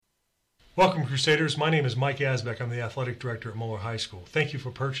Welcome, Crusaders. My name is Mike Asbeck. I'm the athletic director at Moeller High School. Thank you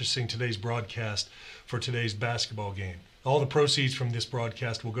for purchasing today's broadcast for today's basketball game. All the proceeds from this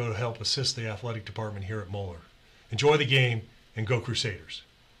broadcast will go to help assist the athletic department here at Moeller. Enjoy the game and go Crusaders.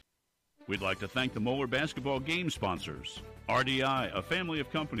 We'd like to thank the Moeller basketball game sponsors. RDI, a family of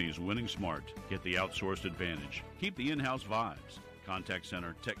companies winning smart. Get the outsourced advantage. Keep the in-house vibes. Contact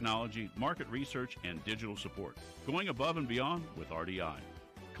center, technology, market research, and digital support. Going above and beyond with RDI.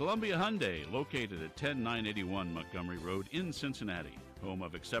 Columbia Hyundai, located at 10981 Montgomery Road in Cincinnati. Home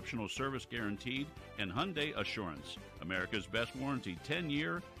of exceptional service guaranteed and Hyundai Assurance. America's best warranty,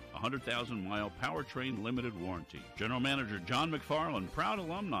 10-year, 100,000-mile powertrain limited warranty. General Manager John McLaughlin, proud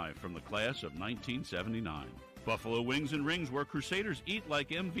alumni from the class of 1979. Buffalo Wings and Rings, where Crusaders eat like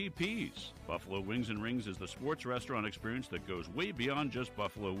MVPs. Buffalo Wings and Rings is the sports restaurant experience that goes way beyond just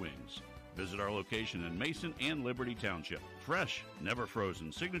buffalo wings. Visit our location in Mason and Liberty Township. Fresh, never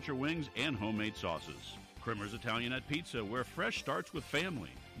frozen, signature wings and homemade sauces. Krimmer's Italianette Pizza, where fresh starts with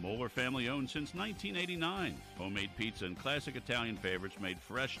family. Moeller family owned since 1989. Homemade pizza and classic Italian favorites made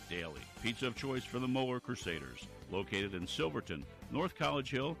fresh daily. Pizza of choice for the Moeller Crusaders. Located in Silverton, North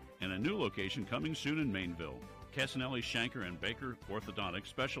College Hill, and a new location coming soon in Mainville. Casanelli, Shanker, and Baker Orthodontics,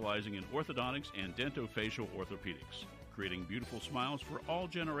 specializing in orthodontics and dentofacial orthopedics. Creating beautiful smiles for all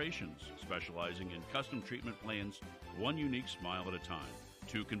generations, specializing in custom treatment plans, one unique smile at a time.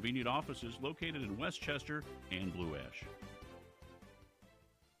 2 convenient offices located in Westchester and Blue Ash.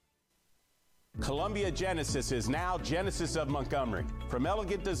 Columbia Genesis is now Genesis of Montgomery. From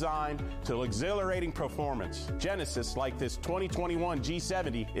elegant design to exhilarating performance, Genesis, like this 2021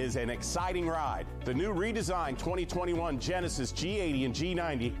 G70, is an exciting ride. The new redesigned 2021 Genesis G80 and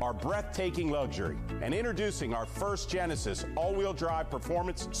G90 are breathtaking luxury. And introducing our first Genesis all-wheel drive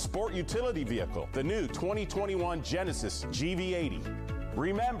performance sport utility vehicle, the new 2021 Genesis GV80.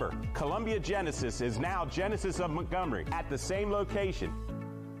 Remember, Columbia Genesis is now Genesis of Montgomery at the same location.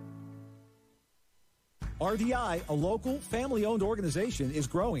 RDI, a local, family-owned organization, is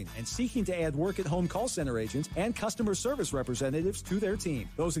growing and seeking to add work-at-home call center agents and customer service representatives to their team.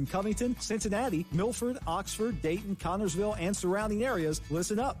 Those in Covington, Cincinnati, Milford, Oxford, Dayton, Connorsville, and surrounding areas,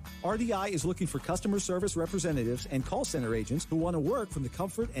 listen up. RDI is looking for customer service representatives and call center agents who want to work from the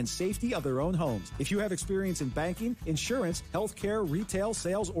comfort and safety of their own homes. If you have experience in banking, insurance, healthcare, retail,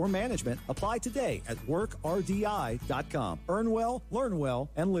 sales, or management, apply today at workrdi.com. Earn well, learn well,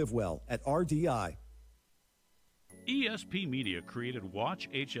 and live well at RDI. ESP Media created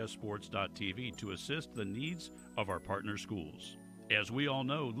WatchHSSports.tv to assist the needs of our partner schools. As we all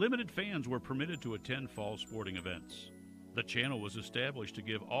know, limited fans were permitted to attend fall sporting events. The channel was established to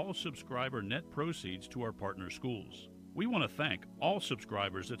give all subscriber net proceeds to our partner schools. We want to thank all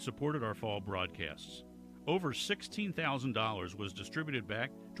subscribers that supported our fall broadcasts. Over $16,000 was distributed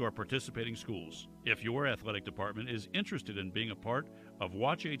back to our participating schools. If your athletic department is interested in being a part of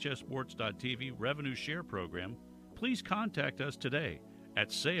WatchHSSports.tv revenue share program, please contact us today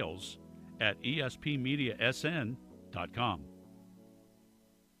at sales@espmediasn.com.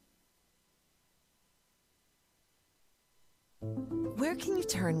 Where can you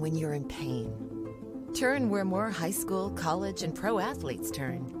turn when you're in pain? Turn where more high school, college, and pro athletes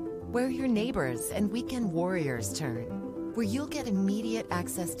turn. Where your neighbors and weekend warriors turn. Where you'll get immediate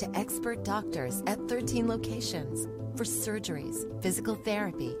access to expert doctors at 13 locations for surgeries, physical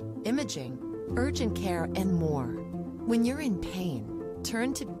therapy, imaging, urgent care, and more. When you're in pain,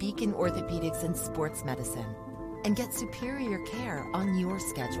 turn to Beacon Orthopedics and Sports Medicine and get superior care on your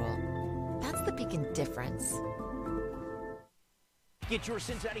schedule. That's the Beacon difference. Get your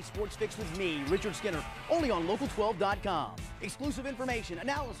Cincinnati sports fix with me, Richard Skinner, only on Local12.com. Exclusive information,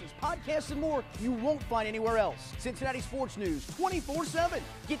 analysis, podcasts, and more you won't find anywhere else. Cincinnati sports news 24/7.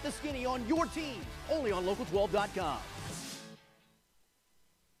 Get the skinny on your team, only on Local12.com.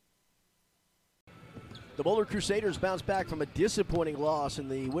 The Moeller Crusaders bounce back from a disappointing loss in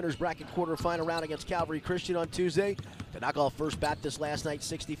the winner's bracket quarterfinal round against Calvary Christian on Tuesday to knock off First Baptist last night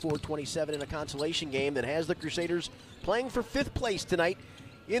 64-27 in a consolation game that has the Crusaders playing for 5th place tonight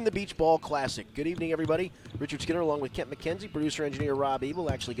in the Beach Ball Classic. Good evening, everybody. Richard Skinner along with Kent McKenzie, producer-engineer Rob Ebel.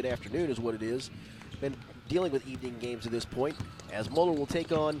 Actually, good afternoon is what it is. Been dealing with evening games at this point as Moeller will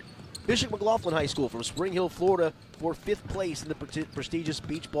take on Bishop McLaughlin High School from Spring Hill, Florida, for 5th place in the prestigious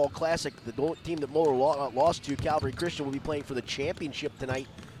Beach Ball Classic. The team that Moeller lost to, Calvary Christian, will be playing for the championship tonight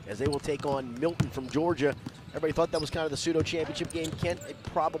as they will take on Milton from Georgia. Everybody thought that was kind of the pseudo-championship game, Kent. It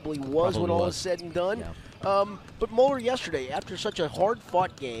probably was when all is said and done. Yeah. But Moeller yesterday, after such a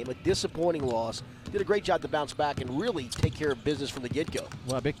hard-fought game, a disappointing loss, did a great job to bounce back and really take care of business from the get-go.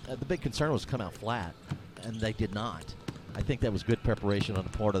 Well, the big concern was come out flat, and they did not. I think that was good preparation on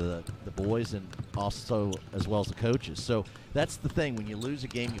the part of the boys and also as well as the coaches. So that's the thing. When you lose a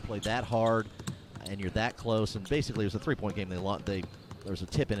game, you play that hard and you're that close. And basically it was a 3-point game. There was a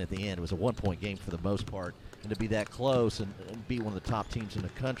tip in at the end. It was a 1-point game for the most part. And to be that close and beat one of the top teams in the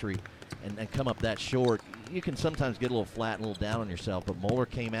country and come up that short, you can sometimes get a little flat and a little down on yourself. But Moeller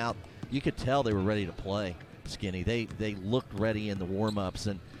came out. You could tell they were ready to play, Skinny. They looked ready in the warm-ups.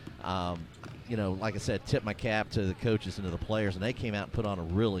 And, like I said, tip my cap to the coaches and to the players. And they came out and put on a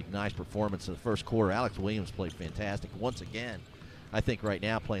really nice performance in the first quarter. Alex Williams played fantastic once again. I think right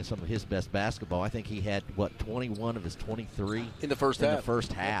now playing some of his best basketball. I think he had, 21 of his 23 in the first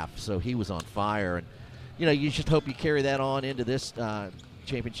half. So he was on fire. And, you just hope you carry that on into this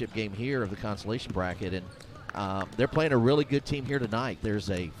championship game here of the consolation bracket. And they're playing a really good team here tonight. There's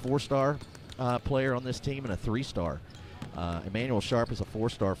a 4-star player on this team and a 3-star. Emmanuel Sharp is a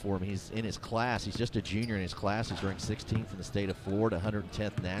 4-star for him. He's in his class. He's just a junior in his class. He's ranked 16th in the state of Florida,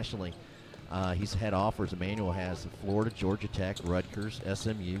 110th nationally. He's had offers. Emmanuel has Florida, Georgia Tech, Rutgers,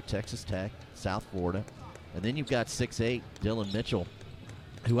 SMU, Texas Tech, South Florida. And then you've got 6'8", Dylan Mitchell,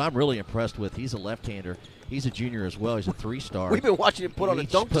 who I'm really impressed with. He's a left-hander. He's a junior as well. He's a 3-star. We've been watching him put on a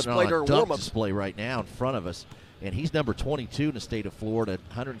dunk display during warm-ups. Display right now in front of us. And he's number 22 in the state of Florida,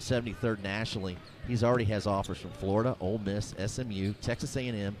 173rd nationally. He's already has offers from Florida, Ole Miss, SMU, Texas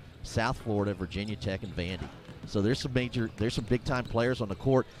A&M, South Florida, Virginia Tech, and Vandy. So there's some big-time players on the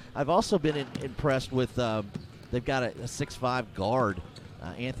court. I've also been impressed with they've got a 6'5" guard,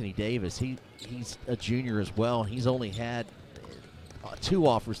 Anthony Davis. He's a junior as well. He's only had 2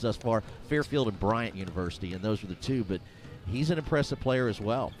 offers thus far, Fairfield and Bryant University, and those were the 2. But he's an impressive player as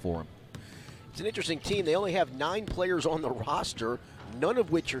well for him. It's an interesting team. They only have 9 players on the roster, none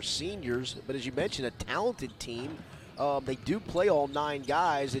of which are seniors. But as you mentioned, a talented team. They do play all 9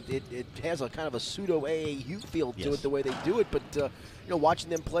 guys. It has a kind of a pseudo AAU feel to it, the way they do it. But watching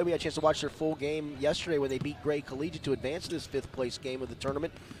them play, we had a chance to watch their full game yesterday when they beat Gray Collegiate to advance to this 5th place game of the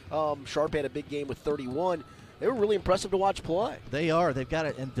tournament. Sharp had a big game with 31. They were really impressive to watch play. They are. They've got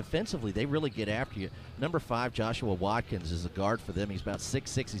it. And defensively, they really get after you. Number 5, Joshua Watkins, is a guard for them. He's about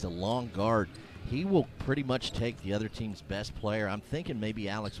 6'6". He's a long guard. He will pretty much take the other team's best player. I'm thinking maybe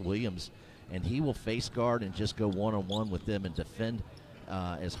Alex Williams, and he will face guard and just go one-on-one with them and defend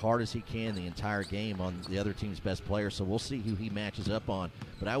as hard as he can the entire game on the other team's best player. So we'll see who he matches up on.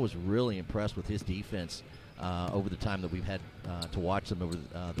 But I was really impressed with his defense over the time that we've had to watch them over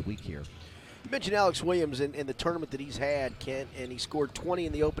the week here. You mentioned Alex Williams and the tournament that he's had, Kent, and he scored 20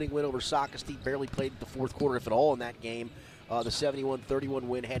 in the opening win over Saukesty, barely played the 4th quarter, if at all, in that game. The 71-31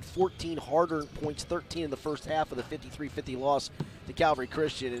 win, had 14 hard-earned points, 13 in the first half of the 53-50 loss to Calvary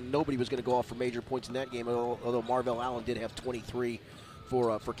Christian, and nobody was going to go off for major points in that game, although Marvell Allen did have 23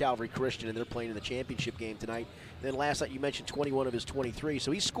 for Calvary Christian, and they're playing in the championship game tonight. And then last night you mentioned 21 of his 23,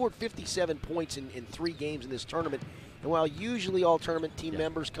 so he scored 57 points in 3 games in this tournament. And while usually all tournament team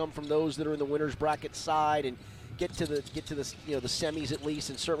members come from those that are in the winners bracket side and get to the the semis at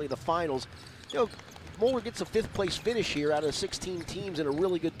least, and certainly the finals, Moeller gets a 5th place finish here out of 16 teams in a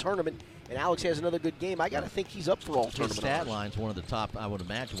really good tournament, and Alex has another good game. I got to think he's up for all tournament. His stat line's one of the top, I would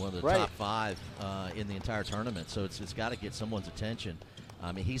imagine, one of the top 5 in the entire tournament. So it's got to get someone's attention.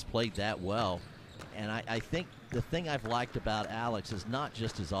 I mean, he's played that well. And I think the thing I've liked about Alex is not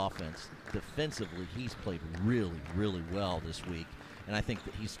just his offense. Defensively, he's played really, really well this week. And I think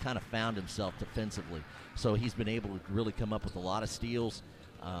that he's kind of found himself defensively. So he's been able to really come up with a lot of steals.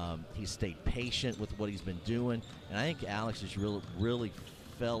 He's stayed patient with what he's been doing. And I think Alex has really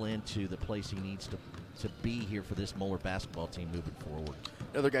fell into the place he needs to be here for this Moeller basketball team moving forward.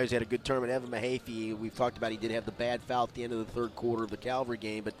 Another guy who's had a good tournament, Evan Mahaffey. We've talked about he did have the bad foul at the end of the 3rd quarter of the Calvary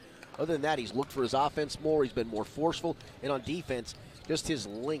game, but other than that, he's looked for his offense more. He's been more forceful, and on defense, just his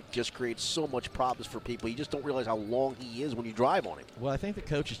length just creates so much problems for people. You just don't realize how long he is when you drive on him. Well, I think the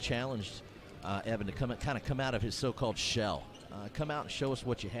coach has challenged Evan to come out of his so-called shell. Come out and show us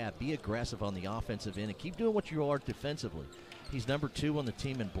what you have. Be aggressive on the offensive end and keep doing what you are defensively. He's number 2 on the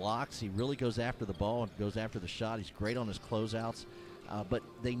team in blocks. He really goes after the ball and goes after the shot. He's great on his closeouts. But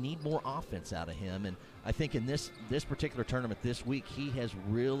they need more offense out of him. And I think in this particular tournament this week, he has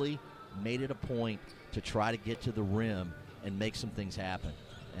really made it a point to try to get to the rim and make some things happen.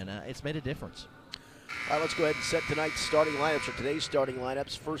 And it's made a difference. All right, let's go ahead and set tonight's starting lineups, or today's starting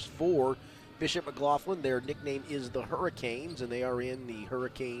lineups. First 4, Bishop McLaughlin. Their nickname is the Hurricanes, and they are in the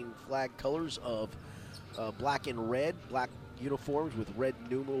Hurricane flag colors of black and red. Black uniforms with red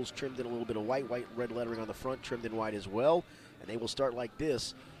numerals trimmed in a little bit of white, red lettering on the front, trimmed in white as well. And they will start like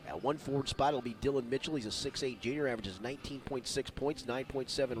this. At 1 forward spot, it'll be Dylan Mitchell. He's a 6'8 junior, averages 19.6 points,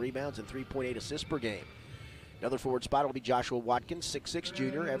 9.7 rebounds, and 3.8 assists per game. Another forward spot will be Joshua Watkins, 6'6",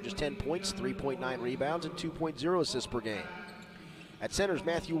 junior, averages 10 points, 3.9 rebounds, and 2.0 assists per game. At center is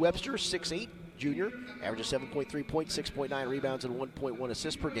Matthew Webster, 6'8", junior, averages 7.3 points, 6.9 rebounds, and 1.1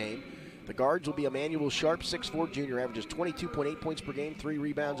 assists per game. The guards will be Emmanuel Sharp, 6'4", junior, averages 22.8 points per game, 3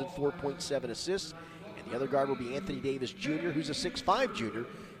 rebounds, and 4.7 assists. And the other guard will be Anthony Davis, Jr., who's a 6'5", junior.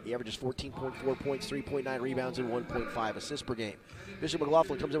 He averages 14.4 points, 3.9 rebounds, and 1.5 assists per game. Bishop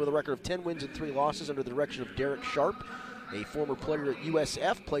McLaughlin comes in with a record of 10 wins and 3 losses under the direction of Derek Sharp, a former player at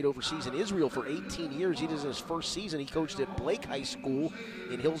USF, played overseas in Israel for 18 years. He does his first season. He coached at Blake High School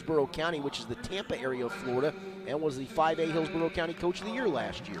in Hillsborough County, which is the Tampa area of Florida, and was the 5A Hillsborough County Coach of the Year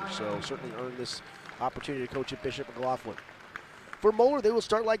last year. So certainly earned this opportunity to coach at Bishop McLaughlin. For Moeller, they will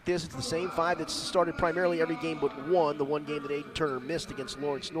start like this. It's the same 5 that's started primarily every game but one, the one game that Aiden Turner missed against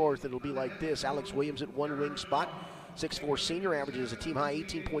Lawrence North. It'll be like this. Alex Williams at one wing spot, 6'4", senior, averages a team-high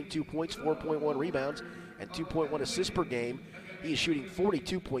 18.2 points, 4.1 rebounds, and 2.1 assists per game. He is shooting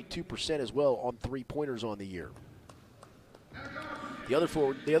 42.2% as well on three-pointers on the year. One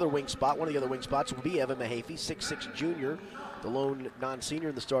of the other wing spots will be Evan Mahaffey, 6'6", junior, the lone non-senior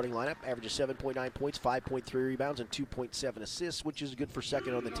in the starting lineup, averages 7.9 points, 5.3 rebounds, and 2.7 assists, which is good for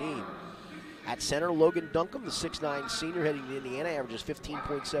second on the team. At center, Logan Duncombe, the 6'9", senior heading to Indiana, averages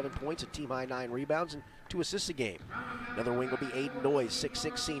 15.7 points, a team-high 9 rebounds, and 2 assists a game. Another wing will be Aiden Noyes,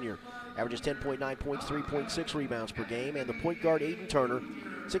 6'6", senior, averages 10.9 points, 3.6 rebounds per game. And the point guard, Aiden Turner,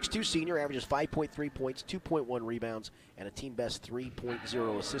 6'2", senior, averages 5.3 points, 2.1 rebounds, and a team-best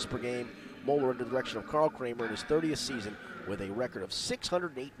 3.0 assists per game. Moeller under the direction of Carl Kramer in his 30th season with a record of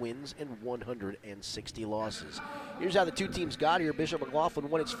 608 wins and 160 losses. Here's how the two teams got here. Bishop McLaughlin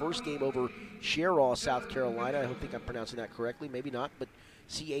won its first game over Cheraw, South Carolina. I don't think I'm pronouncing that correctly. Maybe not, but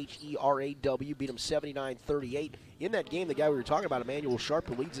Cheraw beat them 79-38. In that game, the guy we were talking about, Emmanuel Sharp,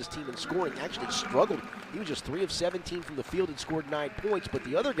 who leads his team in scoring, actually struggled. He was just 3 of 17 from the field and scored 9 points, but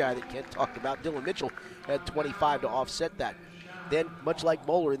the other guy that Kent talked about, Dylan Mitchell, had 25 to offset that. Then, much like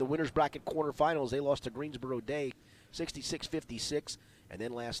Moeller in the winners bracket quarterfinals, they lost to Greensboro Day 66-56, and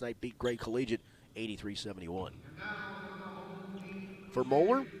then last night beat Gray Collegiate 83-71. For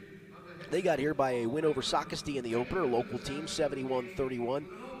Moeller, they got here by a win over Socastee in the opener, local team, 71-31.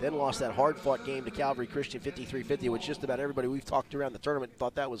 Then lost that hard-fought game to Calvary Christian, 53-50, which just about everybody we've talked to around the tournament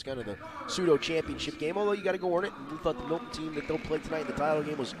thought that was kind of the pseudo-championship game, although you got to go earn it. And we thought the Milton team that they'll play tonight in the title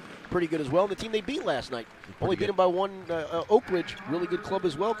game was pretty good as well. And the team they beat last night only beat them by one. Oak Ridge, really good club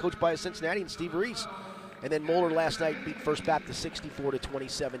as well, coached by Cincinnati and Steve Reese. And then Moeller last night beat First Baptist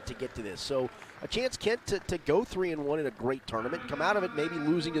 64-27 to get to this. So a chance, Kent, to go 3-1 in a great tournament, come out of it maybe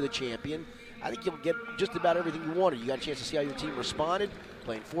losing to the champion. I think you'll get just about everything you wanted. You got a chance to see how your team responded,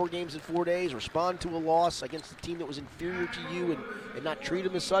 playing 4 games in 4 days, respond to a loss against a team that was inferior to you and not treat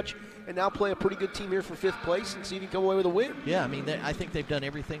them as such, and now play a pretty good team here for 5th place and see if you can come away with a win. Yeah, I mean, I think they've done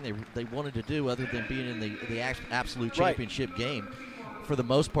everything they wanted to do other than being in the absolute championship game. For the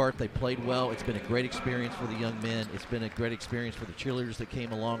most part, they played well. It's been a great experience for the young men. It's been a great experience for the cheerleaders that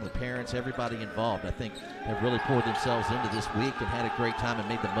came along, the parents, everybody involved. I think they've really poured themselves into this week and had a great time and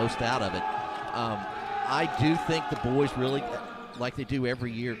made the most out of it. I do think the boys really, like they do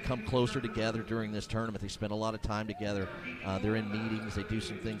every year, come closer together during this tournament. They spend a lot of time together. They're in meetings. They do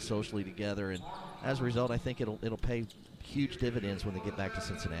some things socially together. And as a result, I think it'll pay huge dividends when they get back to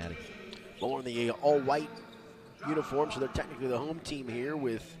Cincinnati. Well, in the all-white uniforms, so they're technically the home team here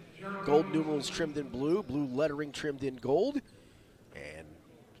with gold numerals trimmed in blue, blue lettering trimmed in gold. And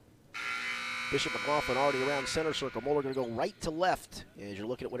Bishop McLaughlin already around center circle. Moeller going to go right to left as you're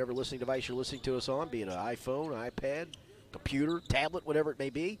looking at whatever listening device you're listening to us on, be it an iPhone, iPad, computer, tablet, whatever it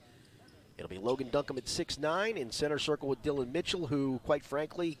may be. It'll be Logan Duncombe at 6'9", in center circle with Dylan Mitchell, who, quite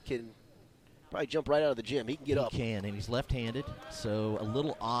frankly, can probably jump right out of the gym. He can get up. He can, and he's left-handed, so a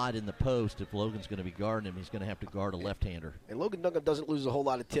little odd in the post if Logan's going to be guarding him. He's going to have to guard a left-hander. And Logan Duncombe doesn't lose a whole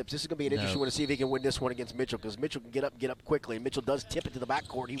lot of tips. This is going to be an interesting one to see if he can win this one against Mitchell, because Mitchell can get up quickly. And Mitchell does tip it to the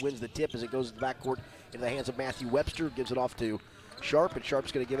backcourt. He wins the tip as it goes to the backcourt into the hands of Matthew Webster, gives it off to Sharp, and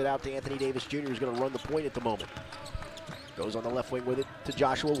Sharp's going to give it out to Anthony Davis Jr., who's going to run the point at the moment. Goes on the left wing with it to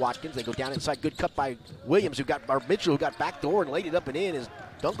Joshua Watkins. They go down inside. Good cut by Williams, Mitchell, who got backdoor and laid it up and in as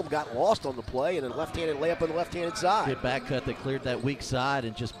Duncombe got lost on the play, and a left-handed layup on the left-handed side. Good back cut. They cleared that weak side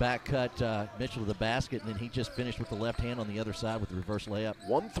and just back cut Mitchell to the basket, and then he just finished with the left hand on the other side with the reverse layup.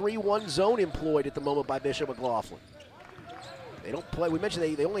 1-3-1 zone employed at the moment by Bishop McLaughlin. They don't play. We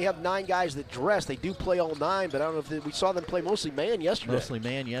mentioned they only have 9 guys that dress. They do play all 9, but I don't know if we saw them play mostly man yesterday. Mostly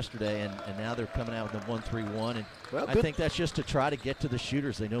man yesterday, and now they're coming out with the 1-3-1. And well, I think that's just to try to get to the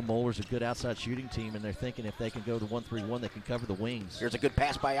shooters. They know Moeller's a good outside shooting team, and they're thinking if they can go to 1-3-1, they can cover the wings. Here's a good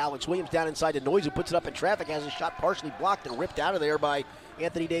pass by Alex Williams down inside to Noyes, who puts it up in traffic, has his shot partially blocked and ripped out of there by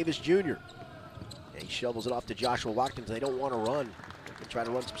Anthony Davis Jr. And he shovels it off to Joshua Watkins. They don't want to run. They can try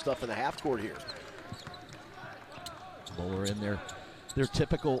to run some stuff in the half court here. Moeller in their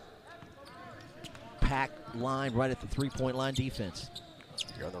typical pack line right at the three-point line defense.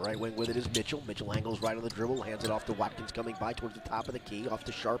 Here on the right wing with it is Mitchell. Mitchell angles right on the dribble, hands it off to Watkins coming by towards the top of the key, off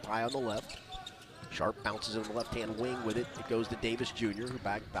to Sharp high on the left. Sharp bounces it on the left-hand wing with it. It goes to Davis Jr., who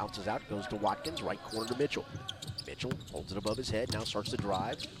bounces out, goes to Watkins, right corner to Mitchell. Mitchell holds it above his head, now starts to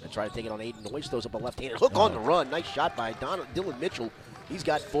drive and try to take it on Aiden Noyes, throws up a left-handed hook on the run. Nice shot by Dylan Mitchell. He's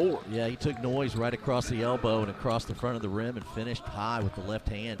got 4. Yeah, he took Noyes right across the elbow and across the front of the rim and finished high with the left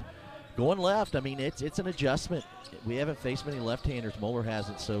hand. Going left, I mean, it's an adjustment. We haven't faced many left-handers. Moeller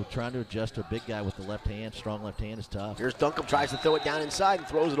hasn't, so trying to adjust to a big guy with the left hand, strong left hand, is tough. Here's Duncombe, tries to throw it down inside and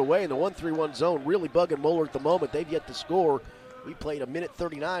throws it away in the 1-3-1 zone. Really bugging Moeller at the moment. They've yet to score. We played a minute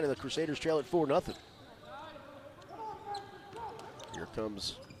 39 and the Crusaders trail at 4-0. Here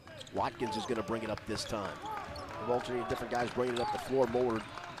comes Watkins, who's going to bring it up this time. We've alternated different guys bringing it up the floor. Moeller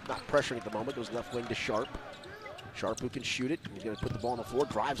not pressuring at the moment. Goes left wing to Sharp. Sharp, who can shoot it. He's going to put the ball on the floor.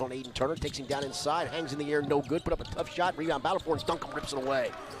 Drives on Aiden Turner. Takes him down inside. Hangs in the air. No good. Put up a tough shot. Rebound battle for him. Duncombe rips it away.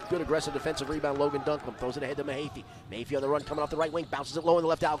 Good aggressive defensive rebound. Logan Duncombe throws it ahead to Mahaffey. Mahaffey on the run coming off the right wing. Bounces it low on the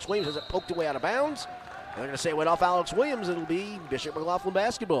left. Alex Williams has it poked away out of bounds. And they're going to say it went off Alex Williams. It'll be Bishop McLaughlin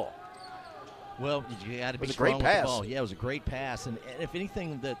basketball. Well, you got to be It was a strong great with pass. the ball. Yeah, it was a great pass. And if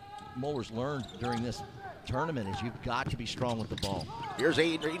anything that Moeller's learned during this tournament is you've got to be strong with the ball. Here's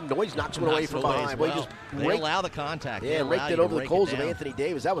Aiden Noyes, knocks one away from behind. Well. He just They allow the contact. Yeah, raked it over the coals of Anthony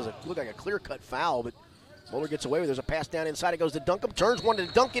Davis. That was looked like a clear-cut foul, but Moeller gets away with it. There's a pass down inside. It goes to Duncombe. Turns, wanted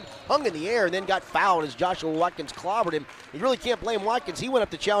to dunk it, hung in the air, and then got fouled as Joshua Watkins clobbered him. You really can't blame Watkins. He went up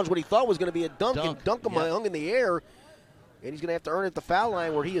to challenge what he thought was going to be a dunk. And Duncombe hung in the air, and he's going to have to earn it at the foul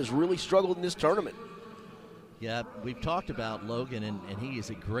line where he has really struggled in this tournament. Yeah, we've talked about Logan, and he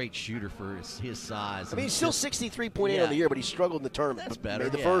is a great shooter for his size. I mean, he's still 63.8 on the year, but he struggled in the tournament. That's better.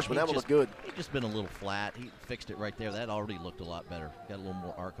 Made the first one. That one looked good. He's just been a little flat. He fixed it right there. That already looked a lot better. Got a little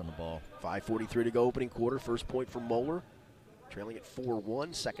more arc on the ball. 5:43 to go opening quarter. First point for Moeller. Trailing at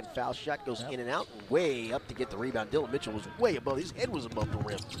 4-1. Second foul shot goes in and out and way up to get the rebound. Dylan Mitchell was way above. His head was above the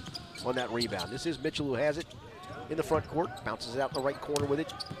rim on that rebound. This is Mitchell who has it in the front court. Bounces it out in the right corner with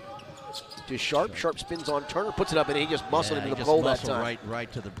it to Sharp. Sharp spins on Turner, puts it up, and he just muscled into the goal that time. Right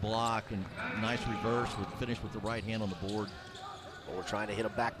to the block, and nice reverse. Finish with the right hand on the board. Well, we're trying to hit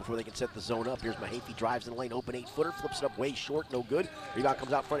him back before they can set the zone up. Here's Mahaffey, drives in the lane, open 8-footer, flips it up way short, no good. Rebound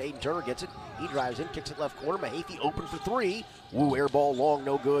comes out front, Aiden Turner gets it. He drives in, kicks it left corner. Mahaffey open for 3. Woo, air ball long,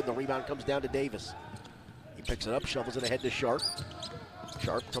 no good. The rebound comes down to Davis. He picks it up, shovels it ahead to Sharp.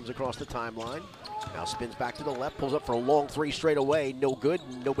 Sharp comes across the timeline. Now spins back to the left, pulls up for a long 3 straight away. No good.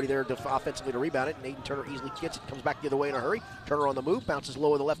 Nobody there offensively to rebound it. And Aiden Turner easily gets it, comes back the other way in a hurry. Turner on the move, bounces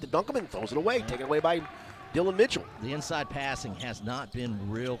low on the left to Duncombe and throws it away. Taken away by Dylan Mitchell. The inside passing has not been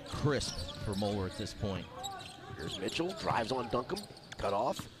real crisp for Moeller at this point. Here's Mitchell, drives on Duncombe, cut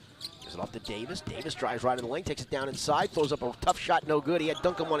off. Gives it off to Davis. Davis drives right in the lane, takes it down inside, throws up a tough shot, no good. He had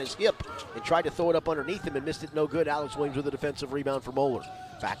Duncombe on his hip and tried to throw it up underneath him and missed it, no good. Alex Williams with a defensive rebound for Moeller.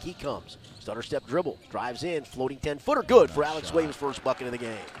 Back he comes. Stutter step dribble, drives in, floating 10-footer, good for Alex Williams' first bucket of the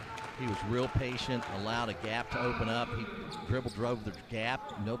game. He was real patient, allowed a gap to open up. He drove the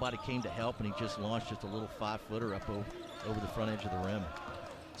gap. Nobody came to help, and he just launched just a little 5-footer up over the front edge of the rim.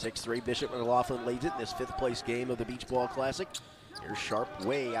 6-3, Bishop McLaughlin leads it in this 5th place game of the Beach Ball Classic. Here's Sharp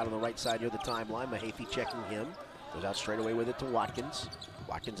way out on the right side near the timeline. Mahaffey checking him. Goes out straight away with it to Watkins.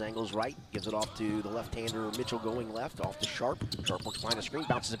 Watkins angles right, gives it off to the left-hander Mitchell going left, off to Sharp. Sharp works behind the screen,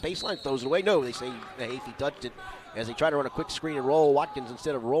 bounces at baseline, throws it away. No, they say Mahaffey touched it. As they try to run a quick screen and roll, Watkins,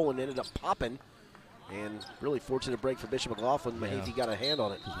 instead of rolling, ended up popping. And really fortunate break for Bishop McLaughlin. Mahaffey got a hand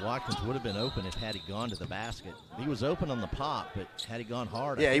on it. Because Watkins would have been open if had he gone to the basket. He was open on the pop, but had he gone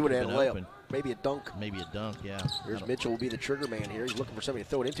hard, yeah, he would have been had a layup. open. Maybe a dunk. Maybe a dunk, yeah. Here's Mitchell will be the trigger man here. He's looking for somebody to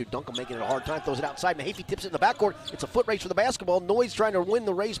throw it into. Duncombe making it a hard time, throws it outside. Mahaffey tips it in the backcourt. It's a foot race for the basketball. Noyes trying to win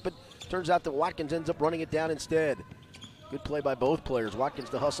the race, but turns out that Watkins ends up running it down instead. Good play by both players. Watkins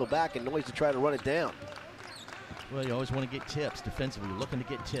to hustle back and Noyes to try to run it down. Well, you always want to get tips defensively. You're looking to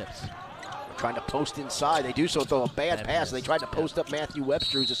get tips. They're trying to post inside. They do so with a bad pass. They tried to post up Matthew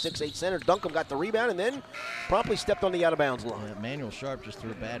Webster, who's a 6'8 center. Duncombe got the rebound and then promptly stepped on the out-of-bounds line. Manuel Sharp just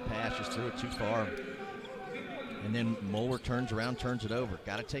threw a bad pass, just threw it too far. And then Moeller turns around, turns it over.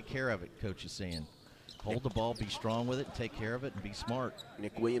 Got to take care of it, Coach is saying. Hold the ball, be strong with it, take care of it, and be smart.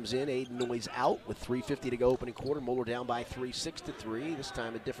 Nick Williams in, Aiden Noyes out with 3:50 to go opening quarter. Moeller down by 3, 6-3. This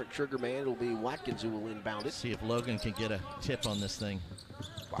time a different trigger man. It'll be Watkins who will inbound it. See if Logan can get a tip on this thing.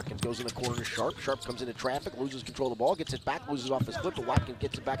 Watkins goes in the corner to Sharp. Sharp comes into traffic, loses control of the ball, gets it back, loses off his foot, but Watkins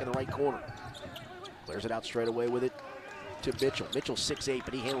gets it back in the right corner. Clears it out straight away with it to Mitchell. Mitchell's 6'8",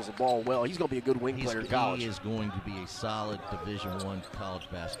 but he handles the ball well. He's going to be a good wing player in college. He is going to be a solid Division I college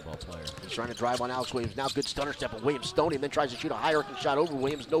basketball player. He's trying to drive on Alex Williams. Now good stunner step of Williams. Stoney and then tries to shoot a high-arcing shot over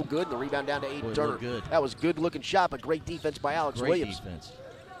Williams. No good, and the rebound down to Aiden Turner. Good. That was a good-looking shot, but great defense by Alex Williams. Great defense.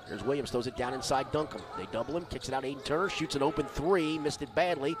 There's Williams, throws it down inside Duncombe. They double him, kicks it out Aiden Turner, shoots an open 3, missed it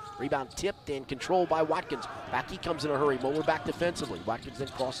badly. Rebound tipped and controlled by Watkins. Back he comes in a hurry. Moeller back defensively. Watkins then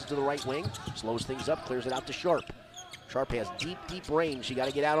crosses to the right wing, slows things up, clears it out to Sharp. Sharp has deep range. You got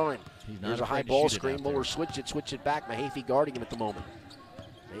to get out on it. There's a high ball screen. Moeller switched it back. Mahaffey guarding him at the moment.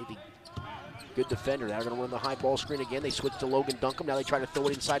 Mahaffey, good defender. Now they're going to run the high ball screen again. They switch to Logan Duncombe. Now they try to throw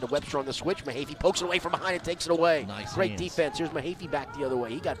it inside to Webster on the switch. Mahaffey pokes it away from behind and takes it away. Nice Great hands. defense. Here's Mahaffey back the other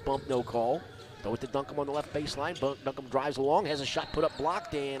way. He got bumped, no call. Throw it to Duncombe on the left baseline. Duncombe drives along, has a shot put up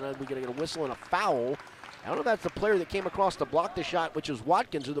blocked, and we're going to get a whistle and a foul. I don't know if that's the player that came across to block the shot, which was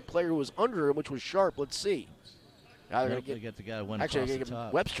Watkins, or the player who was under him, which was Sharp. Let's see. Now they're going to get the guy who went actually across going the to get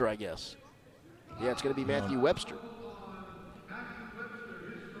top. Webster, I guess. Yeah, it's going to be Matthew Webster.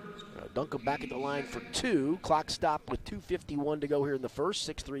 Duncombe back at the line for 2. Clock stopped with 2:51 to go here in the first.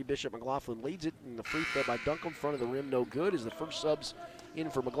 6'3" Bishop McLaughlin leads it. And the free throw by Duncombe, front of the rim, no good. As the first subs in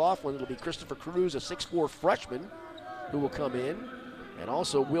for McLaughlin, it'll be Christopher Cruz, a 6'4" freshman, who will come in. And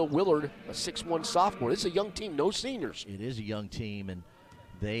also Will Willard, a 6'1" sophomore. This is a young team, no seniors. It is a young team, and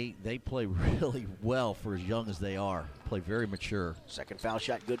they play really well for as young as they are. Play very mature. Second foul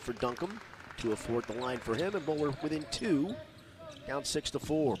shot good for Duncombe. 2 of 4 at the line for him, and Moeller within 2. Down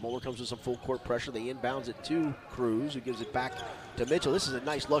 6-4. Moeller comes with some full court pressure. They inbounds it to Cruz, who gives it back to Mitchell. This is a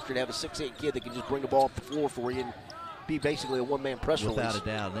nice luxury to have a 6'8" kid that can just bring the ball up the floor for you and be basically a one-man press release. Without a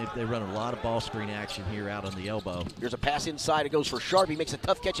doubt. They run a lot of ball screen action here out on the elbow. There's a pass inside. It goes for Sharp. He makes a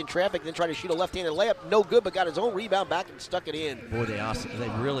tough catch in traffic, then try to shoot a left-handed layup. No good, but got his own rebound back and stuck it in. Boy, they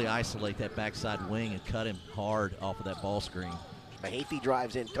really isolate that backside wing and cut him hard off of that ball screen. Mahaffey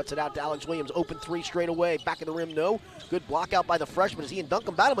drives in, cuts it out to Alex Williams. Open 3 straight away. Back of the rim, no. Good block out by the freshman as he and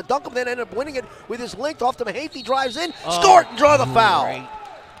Duncombe battle, but Duncombe then ended up winning it with his length off to Mahaffey. Drives in, score it, and draw the foul.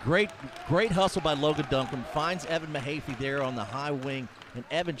 Great hustle by Logan Duncombe. Finds Evan Mahaffey there on the high wing, and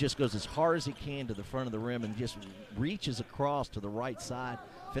Evan just goes as hard as he can to the front of the rim and just reaches across to the right side,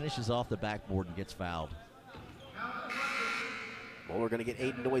 finishes off the backboard, and gets fouled. Well, we're going to get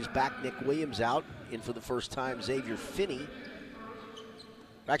Aiden Noyes back. Nick Williams out. In for the first time, Xavier Finney.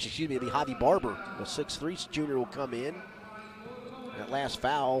 Actually, excuse me, it'll be Javi Barber. The 6'3" junior will come in. That last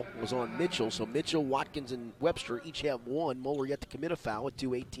foul was on Mitchell. So Mitchell, Watkins, and Webster each have 1. Moeller yet to commit a foul with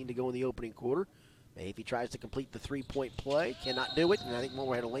 2:18 to go in the opening quarter. If he tries to complete the 3-point play, cannot do it. And I think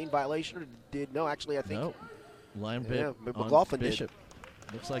Moeller had a lane violation, or did. No, actually, I think. No. Line bit. Yeah, McLaughlin Bishop.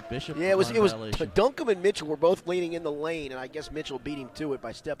 did. Looks like Bishop. Yeah, it was violation. Duncombe and Mitchell were both leaning in the lane, and I guess Mitchell beat him to it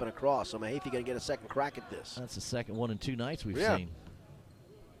by stepping across. So Mahaffey going to get a second crack at this. That's the second one in 2 nights we've Yeah. seen.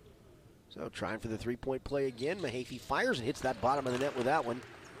 So trying for the 3-point play again. Mahaffey fires and hits that bottom of the net with that one.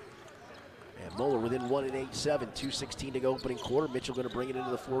 And Moeller within 1 and 8-7. 2:16 to go opening quarter. Mitchell going to bring it into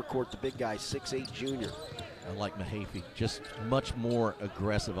the forecourt. The big guy, 6'8" junior. I like Mahaffey. Just much more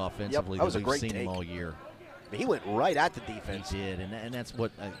aggressive offensively that was than a we've great seen him take. all year. I mean, he went right at the defense. He did, and that's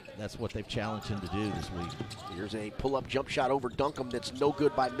what they've challenged him to do this week. Here's a pull-up jump shot over Duncombe that's no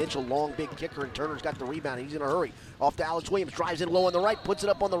good by Mitchell. Long, big kicker, and Turner's got the rebound. He's in a hurry. Off to Alex Williams. Drives in low on the right. Puts it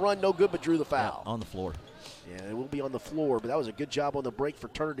up on the run. No good, but drew the foul. Yeah, on the floor. Yeah, it will be on the floor, but that was a good job on the break for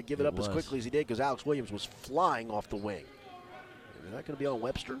Turner to give it up as quickly as he did because Alex Williams was flying off the wing. Is that going to be on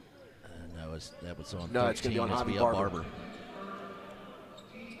Webster? No, that was on. No, it's going to be on Javi Barber.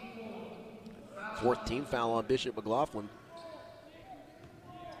 4th team foul on Bishop McLaughlin.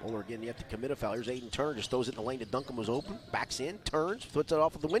 Moeller again yet to commit a foul. Here's Aiden Turner, just throws it in the lane to Duncombe was open. Backs in, turns, puts it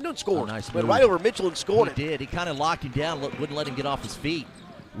off of the window and scores. Nice Went move. right over Mitchell and scored it. He did. He kind of locked him down, wouldn't let him get off his feet,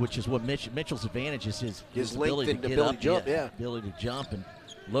 which is what Mitchell's advantage is his length ability and to get ability up. to jump, yeah. Ability to jump, and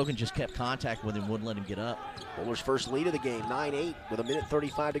Logan just kept contact with him, wouldn't let him get up. Moeller's first lead of the game, 9-8, with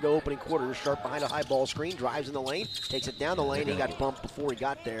 1:35 to go opening quarter. Sharp behind a high ball screen, drives in the lane, takes it down the lane. He got bumped before he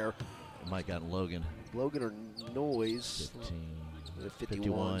got there. It might have gotten Logan. Logan or Noyes.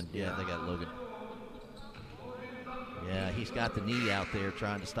 51. Yeah, they got Logan. Yeah, he's got the knee out there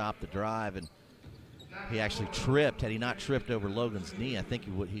trying to stop the drive, and he actually tripped. Had he not tripped over Logan's knee, I think he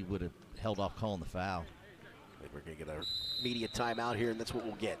would have held off calling the foul. I think we're going to get a media timeout here, and that's what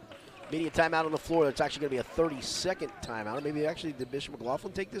we'll get. Media timeout on the floor. That's actually going to be a 30-second timeout. Or maybe actually did Bishop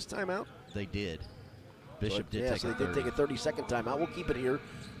McLaughlin take this timeout? They did. Bishop did take so they did take a 30-second timeout. We'll keep it here.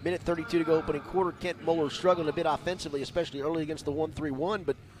 Minute 32 to go, opening quarter. Kent Moeller struggling a bit offensively, especially early against the 1-3-1,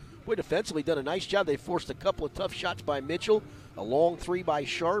 but boy, defensively done a nice job. They forced a couple of tough shots by Mitchell, a long three by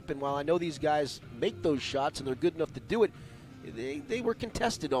Sharp, and while I know these guys make those shots and they're good enough to do it, they were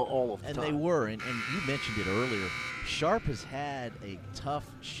contested all of the time. And they were, and you mentioned it earlier. Sharp has had a tough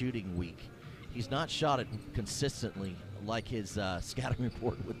shooting week. He's not shot it consistently like his scouting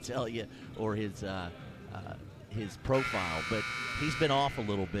report would tell you, or his profile, but he's been off a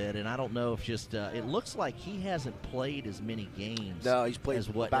little bit, and I don't know if just it looks like he hasn't played as many games. No, he's played as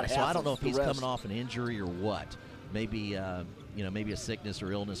what. About so half I don't know if he's rest. coming off an injury or what. Maybe maybe a sickness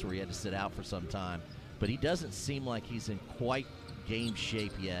or illness where he had to sit out for some time. But he doesn't seem like he's in quite game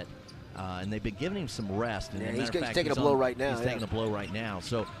shape yet. And they've been giving him some rest. And he's taking a blow right now. He's taking a blow right now.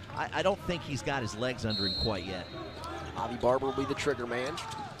 So I don't think he's got his legs under him quite yet. Avi Barber will be the trigger man.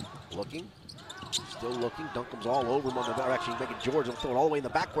 Looking. Still looking. Duncan's all over him on the actually making George throw it all the way in the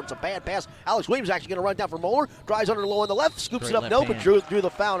backcourt. It's a bad pass. Alex Williams actually going to run down for Moeller. Drives under low on the left. Scoops Great it up. left No, but hand. drew the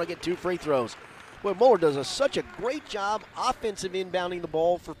foul and get 2 free throws. Well, Moeller does such a great job offensive inbounding the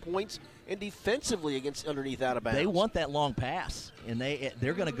ball for points and defensively against underneath out of bounds. They want that long pass, and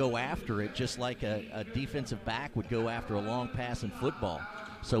they're going to go after it just like a defensive back would go after a long pass in football.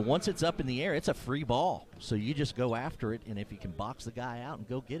 So once it's up in the air, it's a free ball. So you just go after it, and if you can box the guy out and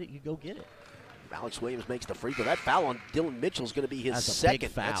go get it, you go get it. Alex Williams makes the free throw. That foul on Dylan Mitchell is going to be his second. Big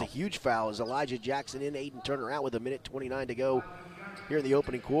foul. That's a huge foul as Elijah Jackson in, Aiden Turner out with 1:29 to go here in the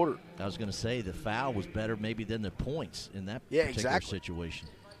opening quarter. I was going to say the foul was better maybe than the points in that particular situation.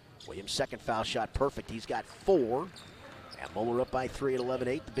 Williams' second foul shot perfect. He's got 4. And Moeller up by 3 at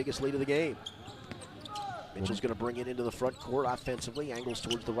 11-8, the biggest lead of the game. Mitchell's going to bring it into the front court offensively. Angles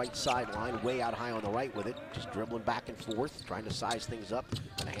towards the right sideline, way out high on the right with it. Just dribbling back and forth, trying to size things up.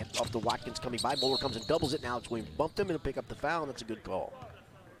 And a hand off to Watkins coming by. Moeller comes and doubles it. Now it's Williams bumped him and he'll pick up the foul, and that's a good call.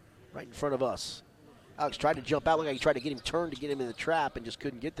 Right in front of us. Alex tried to jump out. Look like he tried to get him turned to get him in the trap and just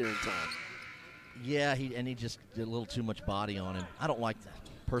couldn't get there in time. Yeah, he just did a little too much body on him. I don't like that.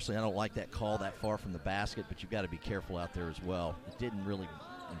 Personally, I don't like that call that far from the basket, but you've got to be careful out there as well. It didn't really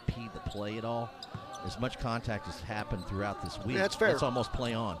impede the play at all. As much contact has happened throughout this week. Yeah, that's fair. It's almost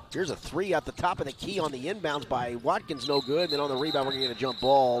play on. Here's a 3 at the top of the key on the inbounds by Watkins, no good. And then on the rebound, we're going to get a jump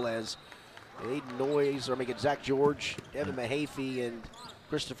ball as Aiden Noyes, or make it Zach George, Evan Mahaffey, and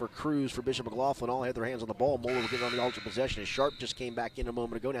Christopher Cruz for Bishop McLaughlin all had their hands on the ball. Moeller will get on the alternate possession as Sharp just came back in a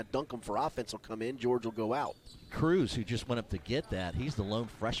moment ago. Now Duncan for offense will come in. George will go out. Cruz, who just went up to get that, he's the lone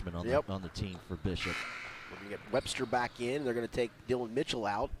freshman on the team for Bishop. We're going to get Webster back in. They're going to take Dylan Mitchell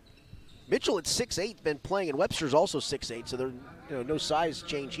out. Mitchell at 6'8", been playing, and Webster's also 6'8", so there's no size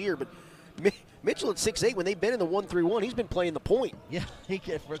change here. But Mitchell at 6'8", when they've been in the 1-3-1, he's been playing the point. Yeah, he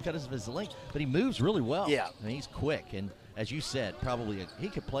because of his length, but he moves really well. Yeah, I mean, he's quick, and as you said, probably he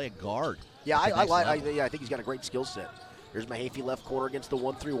could play a guard. Yeah, I think he's got a great skill set. Here's Mahaffey left corner against the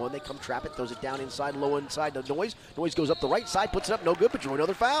 1-3-1. They come trap it, throws it down inside, low inside to Noyes. Noyes goes up the right side, puts it up, no good, but drew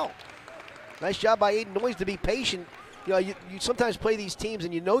another foul. Nice job by Aiden Noyes to be patient. You know, you sometimes play these teams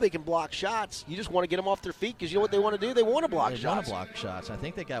and you know they can block shots. You just want to get them off their feet because you know what they want to do? They want to block shots. They want to block shots. I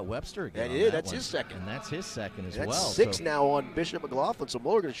think they got Webster again. That's his second. And that's his second as that's well. 6 now on Bishop McLaughlin, so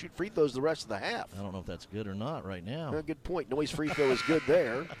Moeller going to shoot free throws the rest of the half. I don't know if that's good or not right now. Good point. Noyes free throw is good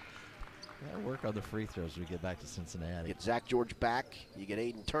there. Yeah, work on the free throws as we get back to Cincinnati. Get Zach George back. You get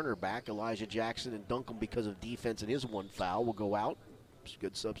Aiden Turner back. Elijah Jackson and Duncan, because of defense and his one foul, will go out. It's a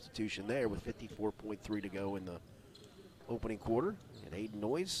good substitution there with 54.3 to go in the opening quarter. And Aiden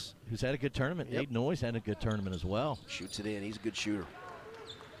Noyes, who's had a good tournament. Yep. Aiden Noyes had a good tournament as well. Shoots it in. He's a good shooter.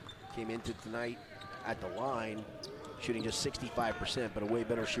 Came into tonight at the line shooting just 65%, but a way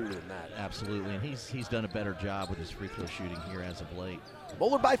better shooter than that. Absolutely, and he's done a better job with his free throw shooting here as of late.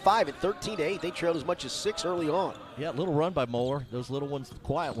 Moeller by 5 at 13-8. They trailed as much as 6 early on. Yeah, little run by Moeller. Those little ones,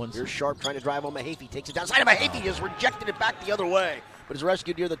 quiet ones. Here's Sharp trying to drive on Mahaffey. Takes it down. Side of Mahaffey just rejected it back the other way, but is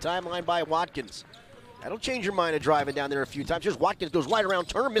rescued near the timeline by Watkins. That'll change your mind of driving down there a few times. Here's Watkins, goes right around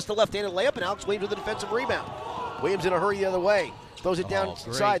Turner, missed the left-handed layup, and Alex Williams with a defensive rebound. Williams in a hurry the other way. Throws it down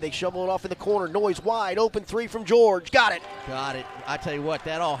inside. They shovel it off in the corner. Noyes wide open 3 from George. Got it. Got it. I tell you what,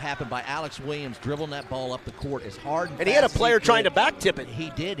 that all happened by Alex Williams dribbling that ball up the court as hard and he had a player trying to back tip it.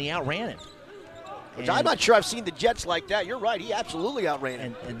 He did. He outran it. Which I'm not sure I've seen the Jets like that. You're right. He absolutely outran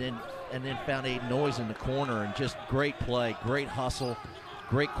it. And then found Aiden Noyes in the corner, and just great play, great hustle,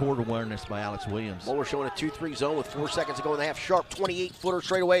 great court awareness by Alex Williams. Moeller showing a 2-3 zone with 4 seconds to go in the half. Sharp 28-footer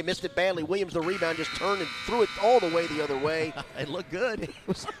straight away. Missed it badly. Williams, the rebound, just turned and threw it all the way the other way. It looked good. It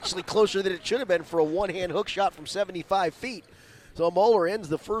was actually closer than it should have been for a one-hand hook shot from 75 feet. So Moeller ends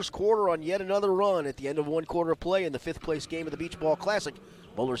the first quarter on yet another run at the end of one quarter of play in the 5th place game of the Beach Ball Classic.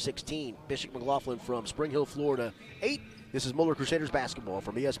 Moeller 16, Bishop McLaughlin from Spring Hill, Florida 8. This is Moeller Crusaders basketball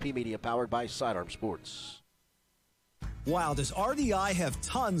from ESP Media, powered by Sidearm Sports. Wow, does RDI have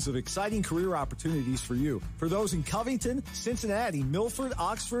tons of exciting career opportunities for you? For those in Covington, Cincinnati, Milford,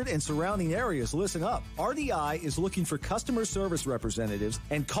 Oxford, and surrounding areas, listen up. RDI is looking for customer service representatives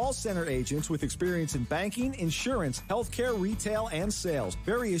and call center agents with experience in banking, insurance, healthcare, retail, and sales.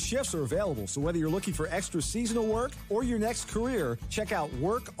 Various shifts are available, so whether you're looking for extra seasonal work or your next career, check out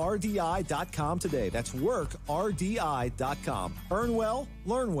workrdi.com today. That's workrdi.com. Earn well,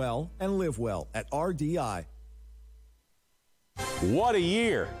 learn well, and live well at RDI. What a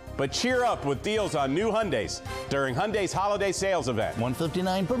year! But cheer up with deals on new Hyundais during Hyundai's holiday sales event.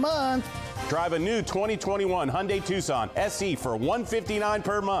 $159 per month. Drive a new 2021 Hyundai Tucson SE for $159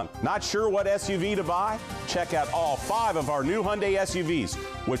 per month. Not sure what SUV to buy? Check out all 5 of our new Hyundai SUVs,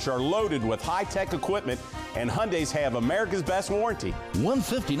 which are loaded with high-tech equipment, and Hyundais have America's best warranty.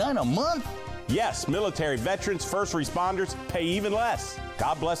 $159 a month? Yes, military veterans, first responders pay even less.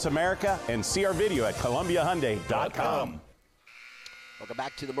 God bless America, and see our video at ColumbiaHyundai.com. Welcome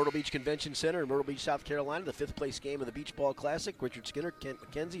back to the Myrtle Beach Convention Center in Myrtle Beach, South Carolina, the 5th place game of the Beach Ball Classic. Richard Skinner, Kent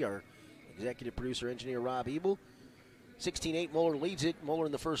McKenzie, our executive producer, engineer Rob Ebel. 16-8, Moeller leads it. Moeller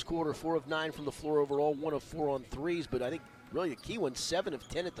in the first quarter, 4 of 9 from the floor overall, 1 of 4 on threes. But I think really the key one, 7 of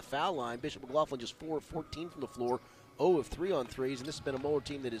 10 at the foul line. Bishop McLaughlin just 4 of 14 from the floor, 0 of 3 on threes. And this has been a Moeller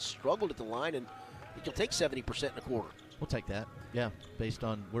team that has struggled at the line, and I think you'll take 70% in a quarter. We'll take that, yeah, based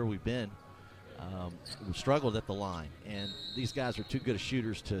on where we've been. We struggled at the line, and these guys are too good of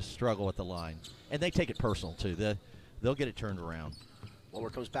shooters to struggle at the line. And they take it personal, too. They'll get it turned around. Moeller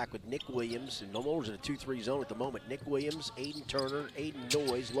comes back with Nick Williams, and Moeller's in a 2-3 zone at the moment. Nick Williams, Aiden Turner, Aiden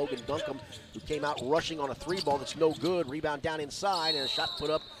Noyes, Logan Duncombe, who came out rushing on a 3-ball that's no good. Rebound down inside, and a shot put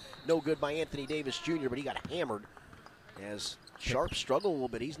up no good by Anthony Davis Jr., but he got hammered as Sharp struggled a little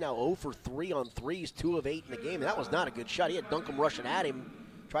bit. He's now 0 for 3 on threes, 2 of 8 in the game, and that was not a good shot. He had Duncombe rushing at him.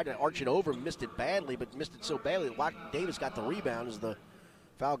 Tried to arch it over, missed it badly, but missed it so badly that Davis got the rebound. As the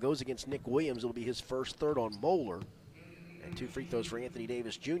foul goes against Nick Williams, it'll be his first third on Moeller. And 2 free throws for Anthony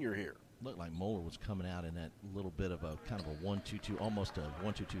Davis Jr. here. Looked like Moeller was coming out in that little bit of a kind of a 1-2-2, almost a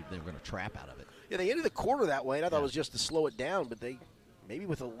 1-2-2. They were going to trap out of it. Yeah, they ended the quarter that way, and I thought it was just to slow it down, but they maybe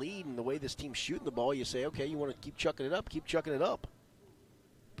with a lead and the way this team's shooting the ball, you say, okay, you want to keep chucking it up, keep chucking it up.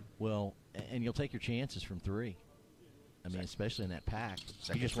 Well, and you'll take your chances from 3. I mean, especially in that pack.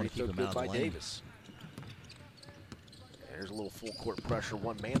 You just want to keep them out of the lane. Davis. There's a little full court pressure,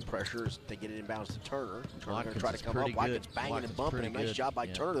 one-man pressure as they get it inbounds to Turner. Turner going to try to come up. Watkins banging and bumping. A nice job by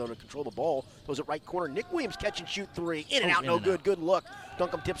Turner, though, to control the ball. Throws it right corner. Nick Williams catch and shoot 3. In and out, no good. Good look.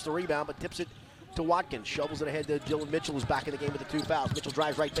 Duncombe tips the rebound, but tips it to Watkins. Shovels it ahead to Dylan Mitchell, who's back in the game with the 2 fouls. Mitchell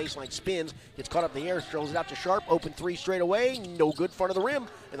drives right baseline, spins, gets caught up in the air, throws it out to Sharp. Open 3 straight away. No good front of the rim.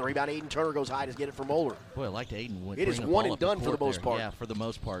 And the rebound, Aiden Turner goes high to get it for Moeller. Boy, I like Aiden. It is one and done for the most part. Yeah, for the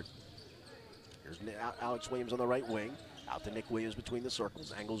most part. Here's Alex Williams on the right wing. Out to Nick Williams between the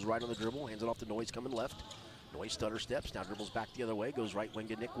circles. Angles right on the dribble. Hands it off to Noyes coming left. Noyes stutter steps. Now dribbles back the other way. Goes right wing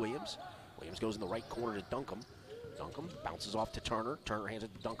to Nick Williams. Williams goes in the right corner to Duncombe. Duncombe bounces off to Turner. Turner hands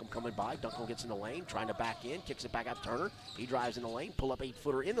it to Duncombe coming by. Duncombe gets in the lane, trying to back in. Kicks it back out to Turner. He drives in the lane. Pull up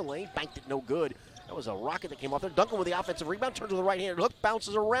 8-footer in the lane. Banked it no good. That was a rocket that came off there. Duncombe with the offensive rebound. Turns with the right-handed hook.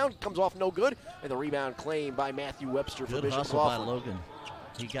 Bounces around. Comes off no good. And the rebound claimed by Matthew Webster for Bishop McLaughlin. Good hustle by Logan.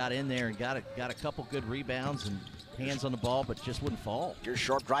 He got in there and got a couple good rebounds and hands on the ball, but just wouldn't fall. Here's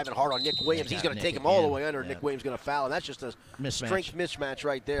Sharp driving hard on Nick Williams. He's going to take him all the way under. Yeah. Nick Williams going to foul, and that's just a strength mismatch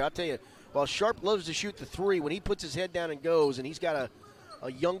right there. I'll tell you, while Sharp loves to shoot the 3, when he puts his head down and goes, and he's got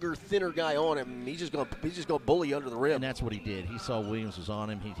a younger, thinner guy on him, he's just going to bully under the rim. And that's what he did. He saw Williams was on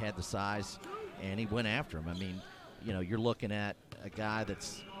him. He had the size, and he went after him. I mean, you know, you're looking at a guy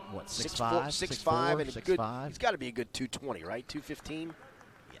that's, what, 6'5"? 6'5", and 6'5". He's got to be a good 220, right? 215?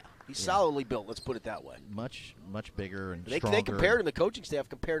 He's solidly built, let's put it that way. Much bigger and stronger. They compared him, the coaching staff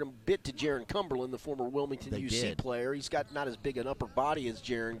compared him a bit to Jaron Cumberland, the former Wilmington UC player. He's got not as big an upper body as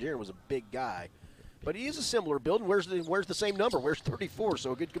Jaron. Jaron was a big guy. But he is a similar build. And where's the same number? Where's 34?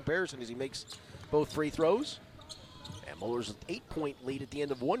 So a good comparison as he makes both free throws. And Moeller's 8-point lead at the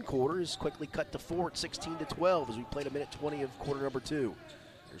end of one quarter is quickly cut to 4 at 16-12 as we played a minute 20 of quarter number 2.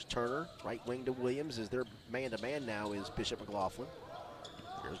 There's Turner, right wing to Williams, as their man-to-man now is Bishop McLaughlin.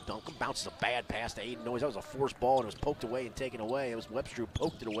 There's Duncan, bounces a bad pass to Aiden Noyes. That was a forced ball, and it was poked away and taken away. It was Webster who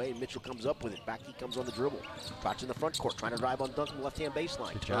poked it away, and Mitchell comes up with it. Back he comes on the dribble. Crouch in the front court, trying to drive on Duncan, left-hand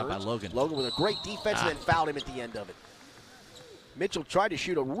baseline. Good job by Logan. Logan with a great defense and then fouled him at the end of it. Mitchell tried to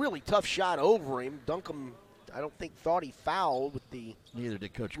shoot a really tough shot over him. Duncan, I don't think, thought he fouled with the Neither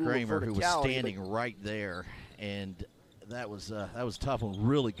did Coach Kramer, who was standing right there. And that was tough one.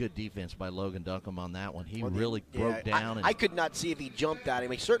 Really good defense by Logan Duncan on that one. He really broke down. I could not see if he jumped at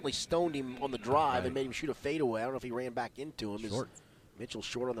him. He certainly stoned him on the drive and made him shoot a fadeaway. I don't know if he ran back into him. Short. Mitchell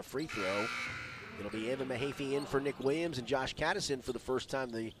short on the free throw. It'll be Evan Mahaffey in for Nick Williams and Josh Caddis in for the first time.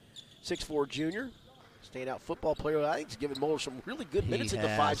 The 6'4 junior, standout football player. I think he's given Moeller some really good minutes at the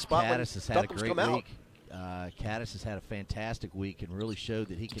 5 spot. Caddis has had a great week. Out. Caddis has had a fantastic week and really showed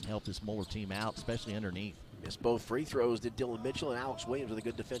that he can help this Moeller team out, especially underneath. Missed both free throws, did Dylan Mitchell, and Alex Williams with a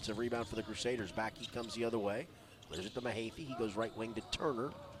good defensive rebound for the Crusaders. Back he comes the other way. Clears it to Mahaffey. He goes right wing to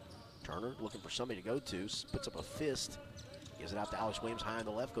Turner. Turner looking for somebody to go to. Puts up a fist. Gives it out to Alex Williams high on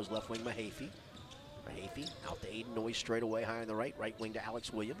the left. Goes left wing Mahaffey. Mahaffey out to Aiden Noyes straight away high on the right. Right wing to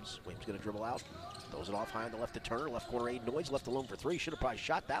Alex Williams. Williams going to dribble out. Throws it off high on the left to Turner. Left corner Aiden Noyes left alone for 3. Should have probably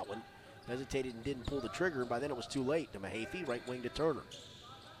shot that one. Hesitated and didn't pull the trigger. And by then it was too late. To Mahaffey. Right wing to Turner.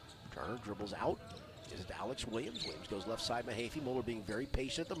 Turner dribbles out. Gives it to Alex Williams. Williams goes left side Mahaffey. Moeller being very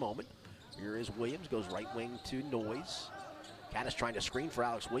patient at the moment. Here is Williams. Goes right wing to Noyes. Caddis trying to screen for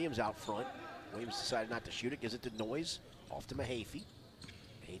Alex Williams out front. Williams decided not to shoot it. Gives it to Noyes. Off to Mahaffey.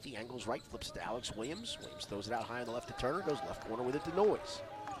 Mahaffey angles right. Flips it to Alex Williams. Williams throws it out high on the left to Turner. Goes left corner with it to Noyes.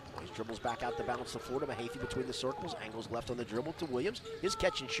 Noyes dribbles back out to balance the floor to Mahaffey between the circles. Angles left on the dribble to Williams. His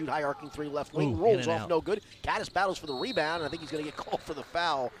catch and shoot high arcing 3 left wing. Rolls off no good. Caddis battles for the rebound. And I think he's going to get called for the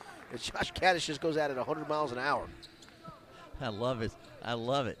foul. And Josh Caddis just goes at it 100 miles an hour. I love it. I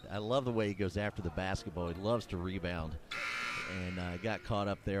love it. I love the way he goes after the basketball. He loves to rebound. And got caught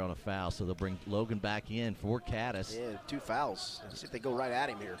up there on a foul. So they'll bring Logan back in for Caddis. Yeah, 2 fouls. Let's see if they go right at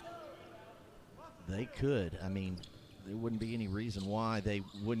him here. They could. I mean, there wouldn't be any reason why they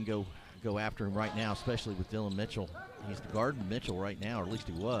wouldn't go after him right now, especially with Dylan Mitchell. He's guarding Mitchell right now, or at least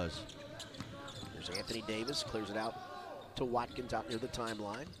he was. There's Anthony Davis. Clears it out to Watkins out near the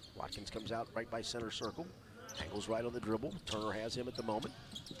timeline. Watkins comes out right by center circle. Angles right on the dribble. Turner has him at the moment.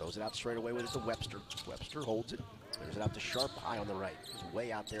 Throws it out straight away with it to Webster. Webster holds it. Clears it out to Sharp high on the right. He's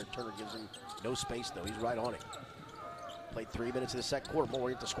way out there. Turner gives him no space, though. He's right on it. Played 3 minutes in the second quarter.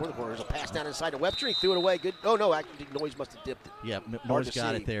 Moeller to score the corner. There's a pass down inside to Webster. He threw it away. Good. Oh, no. Actually, Noyes must have dipped it. Yeah, Noyes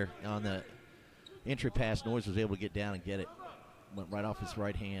got it there on the entry pass. Noyes was able to get down and get it. Went right off his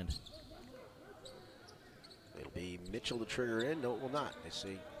right hand. It'll be Mitchell to trigger in. No, it will not. They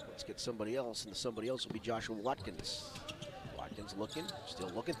say, let's get somebody else, and the somebody else will be Joshua Watkins. Watkins looking, still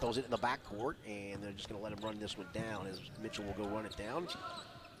looking, throws it in the backcourt, and they're just going to let him run this one down as Mitchell will go run it down.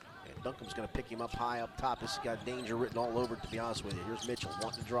 And Duncan's going to pick him up high up top. This has got danger written all over it, to be honest with you. Here's Mitchell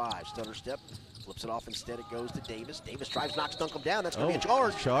wanting to drive. Stutter step, flips it off instead. It goes to Davis. Davis drives, knocks Duncan down. That's going to be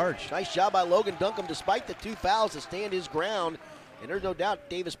a charge. Nice job by Logan Duncan, despite the 2 fouls, to stand his ground. And there's no doubt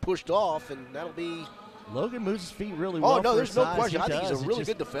Davis pushed off, and that'll be... Logan moves his feet really well. Oh, no, there's no size. question. I think he's a really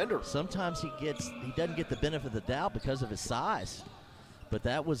good defender. Sometimes he doesn't get the benefit of the doubt because of his size. But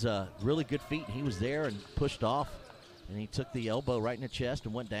that was a really good feat. He was there and pushed off, and he took the elbow right in the chest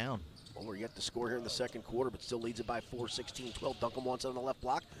and went down. Moeller yet to score here in the second quarter, but still leads it by 4, 16-12. Duncan wants it on the left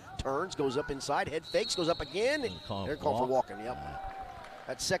block. Turns, goes up inside, head fakes, goes up again. They're called for walking, yep.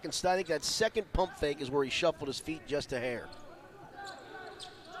 I think that second pump fake is where he shuffled his feet just a hair.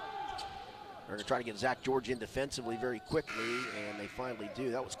 They're going to try to get Zach George in defensively very quickly, and they finally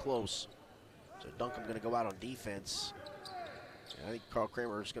do. That was close. So Duncan going to go out on defense. And I think Carl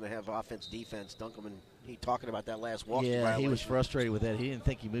Kramer is going to have offense-defense. Duncan, he talking about that last walk. Yeah, he was frustrated with that. He didn't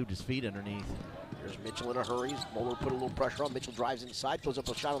think he moved his feet underneath. There's Mitchell in a hurry. Moeller put a little pressure on. Mitchell drives inside, throws up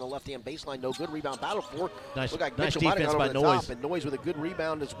a shot on the left-hand baseline. No good. Rebound battle for. Nice, Looked like nice Mitchell defense by Noyes. Top, and Noyes with a good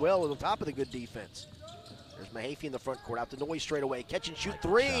rebound as well on top of the good defense. There's Mahaffey in the front court, out to Noyes straight away. Catch and shoot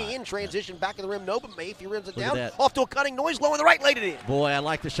 3 in transition, back of the rim. No, but Mahaffey rims it down. Off to a cutting Noyes, low on the right, laid it in. Boy, I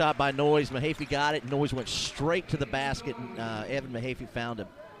like the shot by Noyes. Mahaffey got it. Noyes went straight to the basket, and Evan Mahaffey found a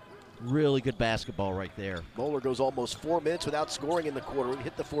really good basketball right there. Moeller goes almost 4 minutes without scoring in the quarter. We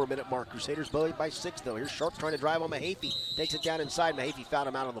hit the 4-minute mark. Crusaders by 6, though. Here's Sharp trying to drive on Mahaffey. Takes it down inside. Mahaffey found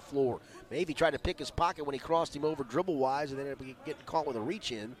him out on the floor. Mahaffey tried to pick his pocket when he crossed him over dribble-wise, and then ended up getting caught with a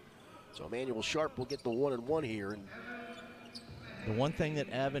reach-in. So Emmanuel Sharp will get the 1-and-1 here. And the one thing that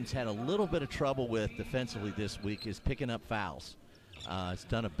Evans had a little bit of trouble with defensively this week is picking up fouls. He's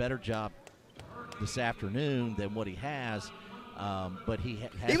done a better job this afternoon than what he has, but he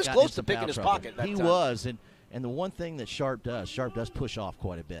was close to picking his pocket that time. He was, and And the one thing that Sharp does push off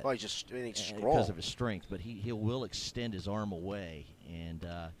quite a bit. Oh, he's strong. Because of his strength, but he will extend his arm away, and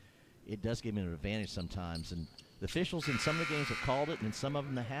it does give him an advantage sometimes. And the officials in some of the games have called it, and in some of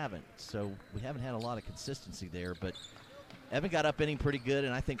them they haven't. So we haven't had a lot of consistency there. But Evan got up inning pretty good,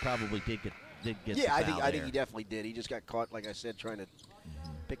 and I think probably did get Yeah, the foul I think he definitely did. He just got caught, like I said, trying to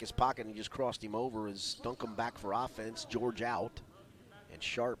pick his pocket, and he just crossed him over as Duncombe back for offense, George out, and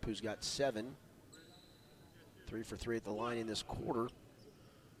Sharp, who's got 7. 3 for 3 at the line in this quarter.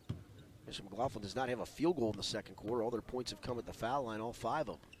 Bishop McLaughlin does not have a field goal in the second quarter. All their points have come at the foul line, all 5 of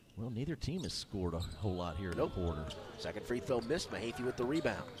them. Well, neither team has scored a whole lot here in the quarter. Second free throw missed. Mahaffey with the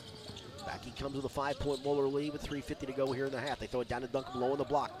rebound. Back he comes with a 5-point Moeller lead with 3:50 to go here in the half. They throw it down to Duncombe low on the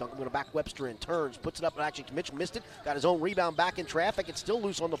block. Duncombe going to back Webster in, turns, puts it up, and actually Mitchell missed it. Got his own rebound back in traffic. It's still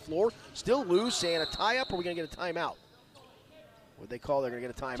loose on the floor. Still loose, and a tie-up, or are we going to get a timeout? What they call, they're going to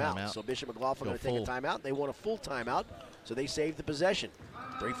get a timeout. So Bishop McLaughlin going to take a timeout. They want a full timeout, so they save the possession.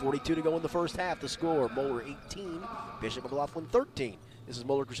 3:42 to go in the first half. The score, Moeller 18, Bishop McLaughlin 13. This is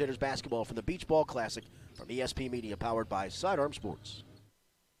Moeller Crusaders basketball from the Beach Ball Classic from ESP Media, powered by Sidearm Sports.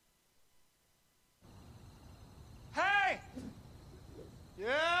 Hey!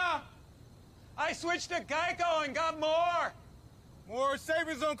 Yeah? I switched to Geico and got more. More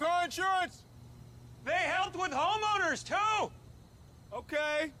savings on car insurance? They helped with homeowners, too.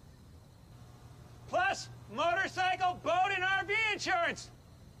 Okay. Plus, motorcycle, boat, and RV insurance.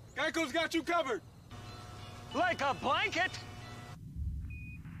 Geico's got you covered. Like a blanket.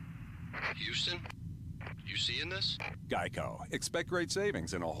 Houston, you seeing this? Geico. Expect great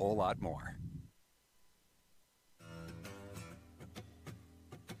savings and a whole lot more.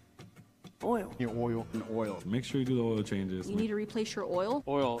 Oil. Your oil. And oil. Make sure you do the oil changes. You need to replace your oil.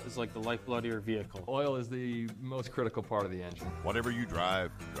 Oil is like the lifeblood of your vehicle. Oil is the most critical part of the engine. Whatever you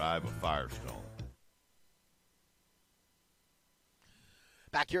drive, drive a Firestone.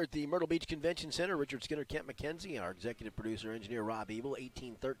 Back here at the Myrtle Beach Convention Center, Richard Skinner, Kent McKenzie, our executive producer, engineer Rob Ebel.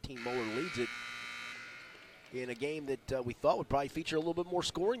 18-13, Moeller leads it in a game that we thought would probably feature a little bit more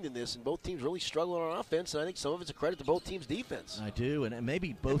scoring than this, and both teams really struggling on offense, and I think some of it's a credit to both teams' defense. I do, and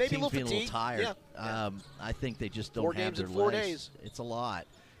maybe both teams being a little tired. Yeah. I think they just don't have their legs. 4 games in 4 days. It's a lot,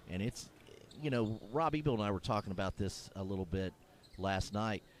 and it's, Rob Ebel and I were talking about this a little bit last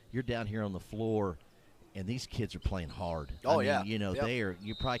night. You're down here on the floor, and these kids are playing hard. Oh, I mean, they are.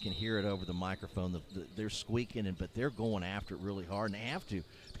 You probably can hear it over the microphone. They're squeaking, but they're going after it really hard, and they have to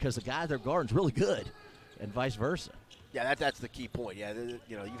because the guy they're guarding's really good, and vice versa. Yeah, that's the key point. Yeah,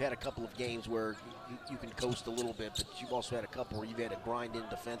 you've had a couple of games where you can coast a little bit, but you've also had a couple where you've had to grind in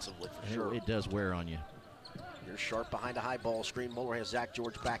defensively for sure. It does wear on you. Here's Sharp behind a high ball screen. Moeller has Zach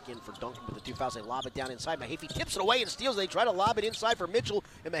George back in for Duncan with the 2 fouls. They lob it down inside. Mahaffey tips it away and steals. They try to lob it inside for Mitchell,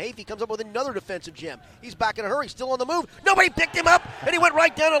 and Mahaffey comes up with another defensive gem. He's back in a hurry, still on the move. Nobody picked him up, and he went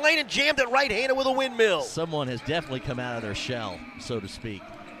right down the lane and jammed it right-handed with a windmill. Someone has definitely come out of their shell, so to speak,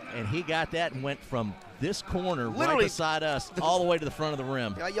 and he got that and went from this corner right beside us all the way to the front of the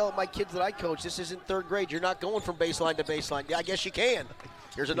rim. I yell at my kids that I coach, this isn't third grade. You're not going from baseline to baseline. Yeah, I guess you can.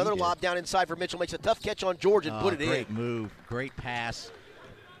 Here's another lob down inside for Mitchell. Makes a tough catch on George and put it in. Great move. Great pass.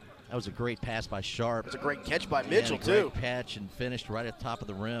 That was a great pass by Sharp. It's a great catch by Mitchell, too. Great catch and finished right at the top of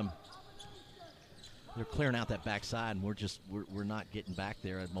the rim. They're clearing out that backside, and we're not getting back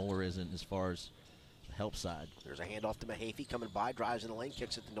there. Moeller isn't as far as the help side. There's a handoff to Mahaffey coming by, drives in the lane,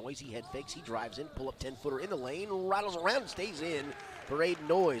 kicks at the Noisy, head fakes. He drives in, pull up 10-footer in the lane, rattles around and stays in for Aiden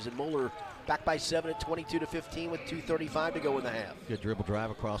Noyes. And Moeller back by 7 at 22-15 with 2:35 to go in the half. Good dribble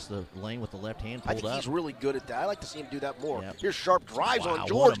drive across the lane with the left hand pulled up. I think he's really good at that. I like to see him do that more. Yep. Here's Sharp, drives on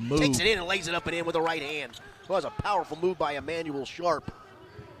George, takes it in and lays it up and in with the right hand. Well, that was a powerful move by Emmanuel Sharp.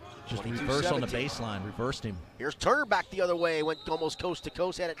 Just reverse on the baseline, reversed him. Here's Turner back the other way, went almost coast to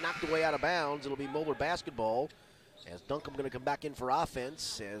coast, had it knocked away out of bounds. It'll be Moeller basketball as Duncombe going to come back in for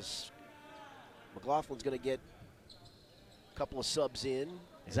offense as McLaughlin's going to get a couple of subs in.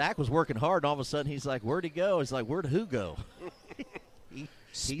 Zach was working hard, and all of a sudden he's like, where'd he go? He's like, where'd who go?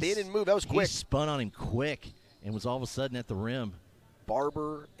 Spin and move, that was quick. He spun on him quick and was all of a sudden at the rim.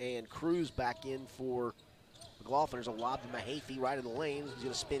 Barber and Cruz back in for McLaughlin. There's a lob to Mahaffey right in the lane. He's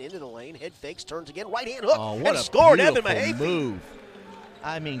going to spin into the lane. Head fakes, turns again, right hand hook, and scored. Evan Mahaffey. Move.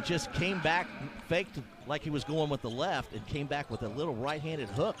 I mean, just came back, faked like he was going with the left, and came back with a little right-handed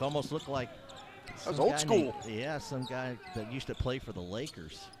hook. Almost looked like that was old school. Some guy that used to play for the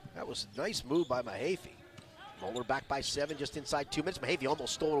Lakers. That was a nice move by Mahaffey. Moeller back by 7, just inside 2 minutes. Mahavy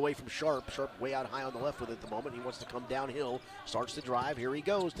almost stole it away from Sharp. Sharp way out high on the left with it at the moment. He wants to come downhill, starts to drive. Here he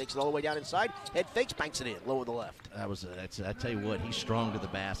goes, takes it all the way down inside. Head fakes, banks it in, low on the left. I tell you what, he's strong to the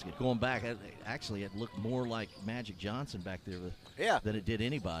basket. Going back, actually, it looked more like Magic Johnson back there than it did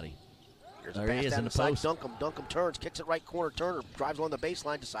anybody. Here's a pass down inside. Duncombe turns, kicks it right corner. Turner drives along the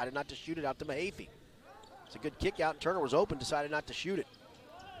baseline, decided not to shoot it out to Mahavy. It's a good kick out, and Turner was open, decided not to shoot it.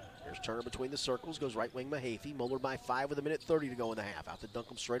 Here's Turner between the circles, goes right wing Mahavy. Moeller by 5 with 1:30 to go in the half. Out to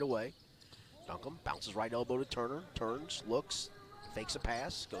Duncombe straight away. Duncombe bounces right elbow to Turner, turns, looks, fakes a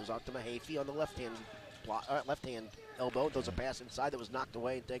pass, goes out to Mahavy on the left-hand elbow, throws a pass inside that was knocked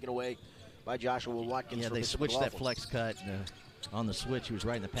away and taken away by Joshua Watkins. Yeah, they switched that flex cut. On the switch, he was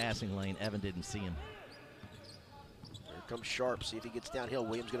right in the passing lane. Evan didn't see him. Here comes Sharp. See if he gets downhill.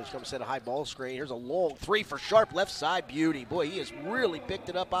 Williams going to come set a high ball screen. Here's a long 3 for Sharp. Left side beauty. Boy, he has really picked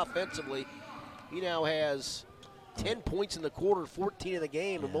it up offensively. He now has 10 points in the quarter, 14 in the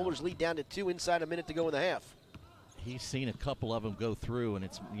game, and Moeller's lead down to 2 inside a minute to go in the half. He's seen a couple of them go through, and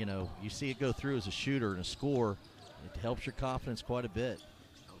it's, you see it go through as a shooter and a scorer. It helps your confidence quite a bit.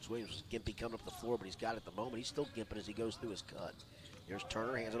 Coach Williams was gimpy coming up the floor, but he's got it at the moment. He's still gimping as he goes through his cut. Here's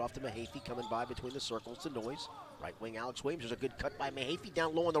Turner, hands it off to Mahavy, coming by between the circles to Noyes. Right wing Alex Williams. There's a good cut by Mahavy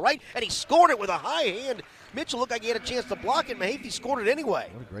down low on the right, and he scored it with a high hand. Mitchell looked like he had a chance to block it. Mahavy scored it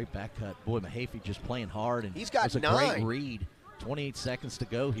anyway. What a great back cut. Boy, Mahavy just playing hard. And he's got 9. It was a great read. 28 seconds to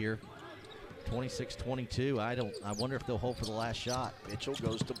go here. 26-22. I wonder if they'll hold for the last shot. Mitchell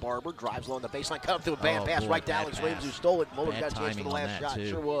goes to Barber, drives along the baseline, cut up through a bad pass right to Alex Williams, who stole it. Moeller's got a chance for the last shot.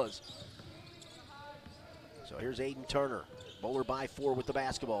 Sure was. So here's Aiden Turner. Moeller by 4 with the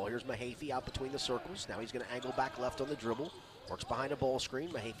basketball. Here's Mahavy out between the circles. Now he's going to angle back left on the dribble. Works behind a ball screen.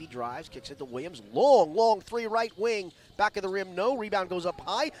 Mahavy drives, kicks it to Williams. Long 3 right wing. Back of the rim, no. Rebound goes up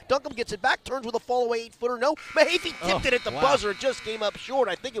high. Duncombe gets it back, turns with a fall-away 8-footer, no. Mahavy tipped it at the buzzer. It just came up short.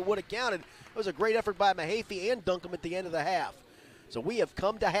 I think it would have counted. It was a great effort by Mahavy and Duncombe at the end of the half. So we have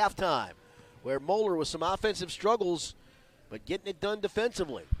come to halftime, where Moeller with some offensive struggles, but getting it done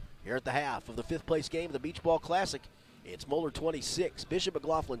defensively. Here at the half of the 5th place game of the Beach Ball Classic, it's Moeller 26, Bishop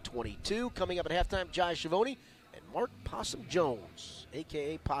McLaughlin 22. Coming up at halftime, Jai Schiavone and Mark Possum Jones,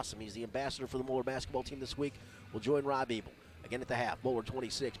 a.k.a. Possum. He's the ambassador for the Moeller basketball team this week. Will join Rob Ebel. Again at the half, Moeller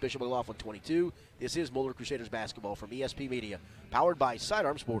 26, Bishop McLaughlin 22. This is Moeller Crusaders basketball from ESP Media, powered by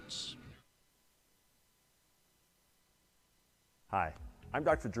Sidearm Sports. Hi, I'm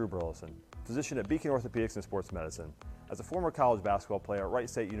Dr. Drew Burleson, physician at Beacon Orthopedics and Sports Medicine. As a former college basketball player at Wright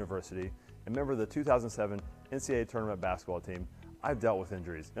State University and member of the 2007 NCAA tournament basketball team, I've dealt with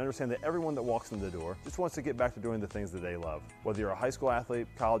injuries and understand that everyone that walks in the door just wants to get back to doing the things that they love. Whether you're a high school athlete,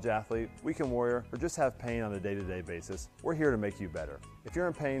 college athlete, weekend warrior, or just have pain on a day-to-day basis, we're here to make you better. If you're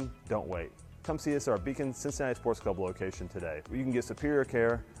in pain, don't wait. Come see us at our Beacon Cincinnati Sports Club location today, where you can get superior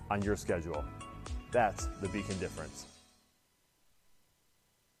care on your schedule. That's the Beacon difference.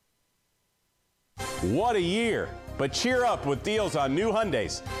 What a year! But cheer up with deals on new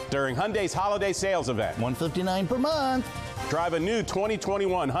Hyundais during Hyundai's holiday sales event. $159 per month. Drive a new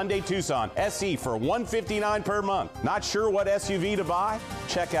 2021 Hyundai Tucson SE for $159 per month. Not sure what SUV to buy?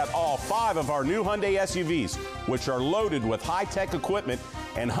 Check out all 5 of our new Hyundai SUVs, which are loaded with high-tech equipment,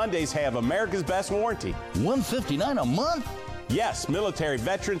 and Hyundais have America's best warranty. $159 a month? Yes, military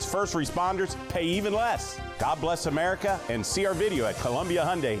veterans, first responders pay even less. God bless America, and see our video at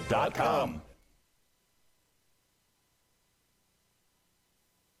ColumbiaHyundai.com.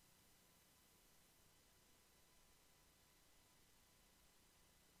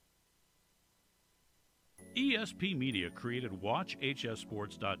 ESP Media created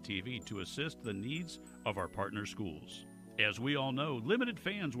WatchHSSports.tv to assist the needs of our partner schools. As we all know, limited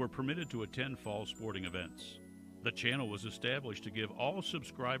fans were permitted to attend fall sporting events. The channel was established to give all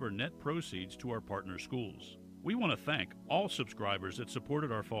subscriber net proceeds to our partner schools. We want to thank all subscribers that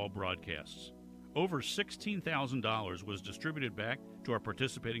supported our fall broadcasts. Over $16,000 was distributed back to our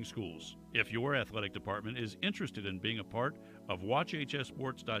participating schools. If your athletic department is interested in being a part of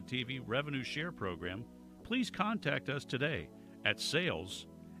WatchHSSports.tv revenue share program, please contact us today at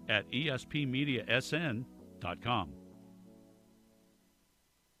sales@espmediasn.com.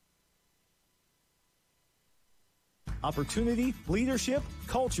 Opportunity, leadership,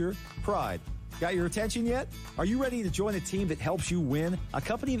 culture, pride. Got your attention yet? Are you ready to join a team that helps you win? A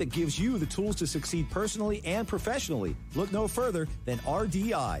company that gives you the tools to succeed personally and professionally? Look no further than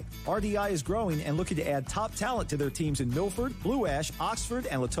RDI. RDI is growing and looking to add top talent to their teams in Milford, Blue Ash, Oxford,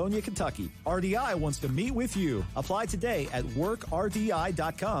 and Latonia, Kentucky. RDI wants to meet with you. Apply today at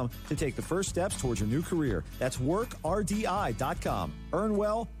workrdi.com to take the first steps towards your new career. That's workrdi.com. Earn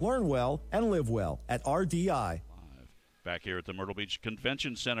well, learn well, and live well at RDI. Back here at the Myrtle Beach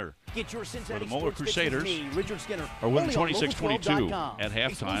Convention Center, Get your where the Moeller Crusaders Richard Skinner, are winning only on 26-22 local12.com. at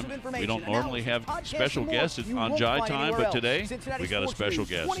halftime. Exclusive We don't information, normally have analysis, special podcasts, and guests more on you Jai won't find Time, anywhere but today else. Cincinnati we got a Sports special News,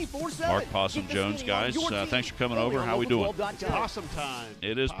 guest. 24/7. Mark Possum Get the Jones, skinny on guys. your team. Thanks for coming Only over. on How we doing? local12.com. Possum time.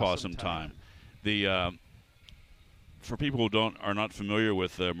 It is possum time. The for people who are not familiar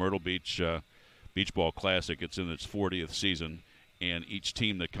with the Myrtle Beach Beach Ball Classic, it's in its 40th season, and each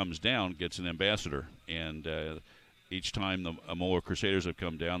team that comes down gets an ambassador. And each time the Moeller Crusaders have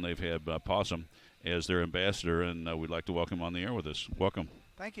come down, they've had Possum as their ambassador, and we'd like to welcome him on the air with us. Welcome.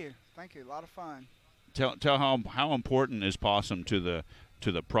 Thank you. Thank you. A lot of fun. Tell how important is Possum to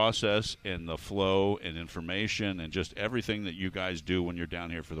the process and the flow and information and just everything that you guys do when you're down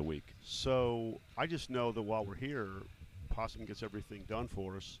here for the week. So I just know that while we're here, Possum gets everything done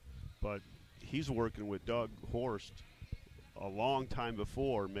for us, but he's working with Doug Horst a long time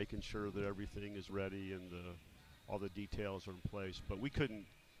before, making sure that everything is ready and all the details are in place. But we couldn't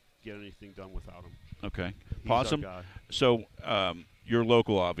get anything done without him. Okay. He's Possum, our guy. so you're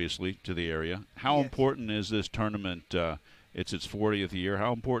local, obviously, to the area. How Yes. important is this tournament? It's its 40th year.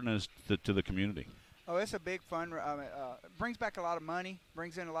 How important is it to the community? Oh, it's a big fun. Brings back a lot of money.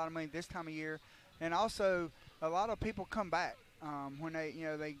 Brings in a lot of money this time of year, and also a lot of people come back when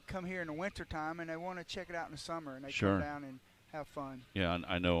they come here in the winter time and they want to check it out in the summer, and they Sure. come down and have fun. Yeah,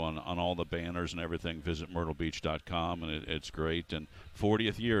 I know on all the banners and everything, visit myrtlebeach.com, and it's great. And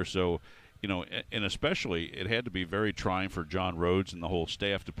 40th year, so, and especially it had to be very trying for John Rhodes and the whole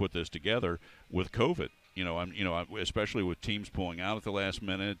staff to put this together with COVID. Especially with teams pulling out at the last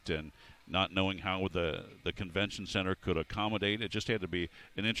minute and not knowing how the convention center could accommodate. It just had to be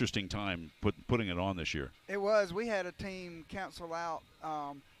an interesting time putting it on this year. It was. We had a team cancel out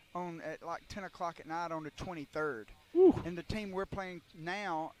at like 10 o'clock at night on the 23rd. Woo. And the team we're playing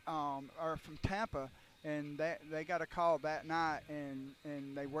now are from Tampa, and they got a call that night, and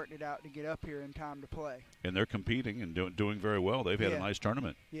they worked it out to get up here in time to play. And they're competing and doing very well. They've had a nice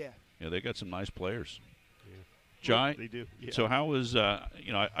tournament. Yeah. Yeah, they got some nice players. Yeah. Jai, they do. Yeah. So how was,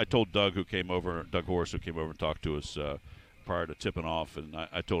 I told Doug Horst, who came over and talked to us prior to tipping off, and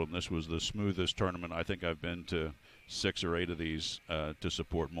I told him this was the smoothest tournament I think I've been to 6 or 8 of these to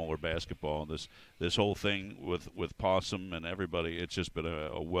support Moeller basketball. This whole thing with Possum and everybody, it's just been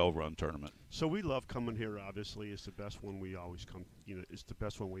a well-run tournament. So we love coming here, obviously. It's the best one we always come, it's the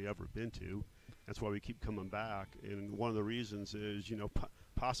best one we ever been to. That's why we keep coming back. And one of the reasons is,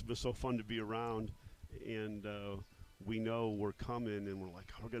 Possum is so fun to be around, and we know we're coming, and we're like,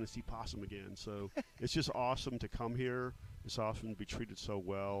 we're going to see Possum again. So it's just awesome to come here. It's awesome to be treated so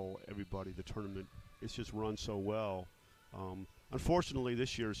well. Everybody, the tournament, it's just run so well. Unfortunately,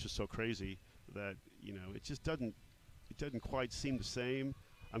 this year is just so crazy that it just doesn't quite seem the same.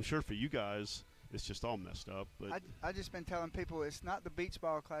 I'm sure for you guys, it's just all messed up. But I just been telling people it's not the Beach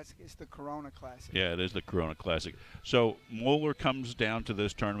Ball Classic, it's the Corona Classic. Yeah, it is the Corona Classic. So Moeller comes down to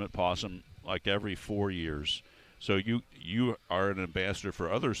this tournament, Possum, like every 4 years. So you are an ambassador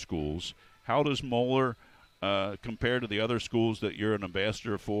for other schools. How does Moeller compare to the other schools that you're an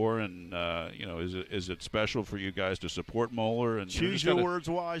ambassador for? And is it special for you guys to support Moeller? And choose your words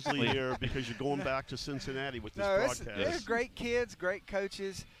wisely here, because you're going back to Cincinnati with this broadcast. They're great kids, great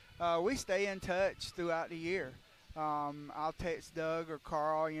coaches. We stay in touch throughout the year. I'll text Doug or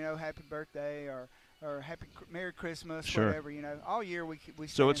Carl, happy birthday or happy Merry Christmas, sure. whatever. All year we stay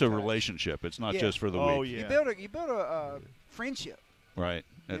so it's in a touch. relationship. It's not just for the week. Yeah. You build a friendship. Right.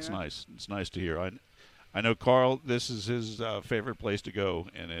 That's nice. It's nice to hear. I know Carl. This is his favorite place to go,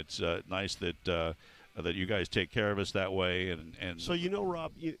 and it's nice that you guys take care of us that way. And so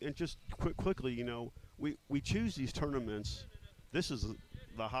Rob, and just quickly, we choose these tournaments. This is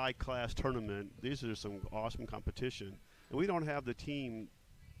the high-class tournament. These are some awesome competition, and we don't have the team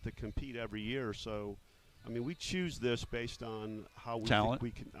to compete every year. So, we choose this based on how we think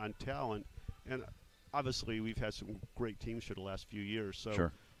we can on talent, and obviously we've had some great teams for the last few years. So,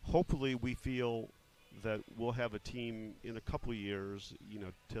 sure. Hopefully, we feel that we'll have a team in a couple of years,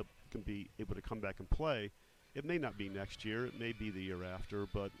 to can be able to come back and play. It may not be next year. It may be the year after,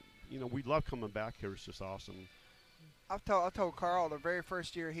 but we love coming back here. It's just awesome. I told Carl the very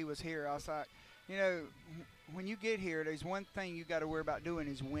first year he was here, I was like, when you get here, there's one thing you got to worry about doing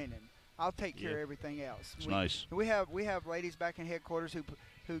is winning. I'll take care of everything else. It's nice. We have ladies back in headquarters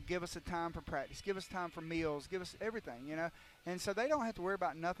who give us a time for practice, give us time for meals, give us everything, you know. And so they don't have to worry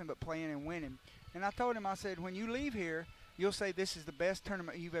about nothing but playing and winning. And I told him, I said, when you leave here, you'll say this is the best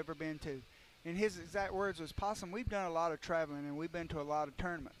tournament you've ever been to. And his exact words was, Possum, we've done a lot of traveling and we've been to a lot of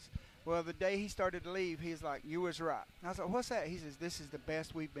tournaments. Well, the day he started to leave, he's like, you was right. And I was like, what's that? He says, this is the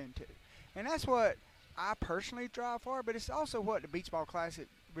best we've been to. And that's what I personally drive for, but it's also what the Beach Ball Classic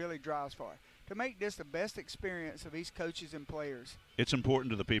really drives for, to make this the best experience of these coaches and players. It's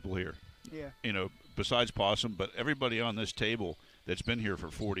important to the people here. Yeah. You know, besides Possum, but everybody on this table that's been here for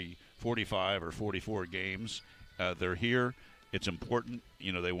 40, 45, or 44 games, they're here. It's important.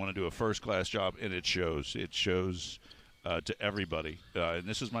 You know, they want to do a first-class job, and it shows. It shows to everybody. And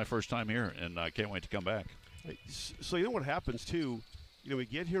this is my first time here, and I can't wait to come back. So you know what happens, too? You know, we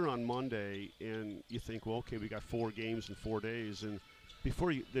get here on Monday, and you think, well, okay, we got 4 games in 4 days, and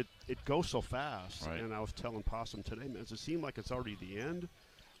before it goes so fast. Right. And I was telling Possum today, man, does it seem like it's already the end?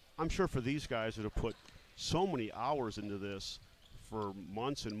 I'm sure for these guys that have put so many hours into this for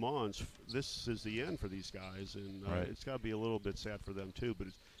months and months, this is the end for these guys, and it's got to be a little bit sad for them too. But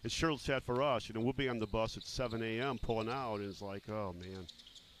it's sure sad for us. You know, we'll be on the bus at 7 a.m. pulling out, and it's like, oh man,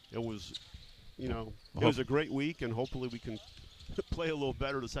 it was, you know, it was a great week, and hopefully we can play a little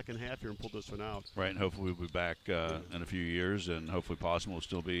better the second half here and pull this one out. Right, and hopefully we'll be back in a few years, and hopefully Possum will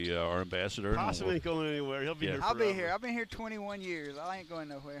still be our ambassador. Possum ain't going anywhere. He'll be here I'll forever. be here. I've been here 21 years. I ain't going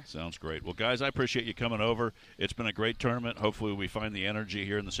nowhere. Sounds great. Well, guys, I appreciate you coming over. It's been a great tournament. Hopefully we find the energy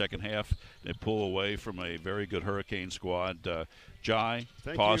here in the second half and pull away from a very good Hurricane squad. Jai,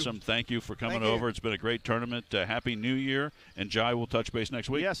 Possum, thank you for coming over. It's been a great tournament. Happy New Year. And Jai, we'll touch base next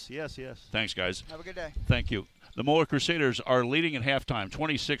week. Yes. Thanks, guys. Have a good day. Thank you. The Moeller Crusaders are leading at halftime,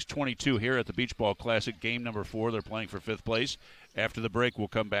 26-22 here at the Beach Ball Classic, game number 4. They're playing for 5th place. After the break, we'll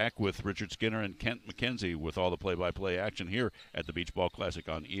come back with Richard Skinner and Kent McKenzie with all the play-by-play action here at the Beach Ball Classic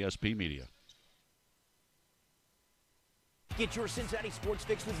on ESP Media. Get your Cincinnati sports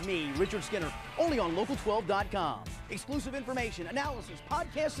fix with me, Richard Skinner, only on Local12.com. Exclusive information, analysis,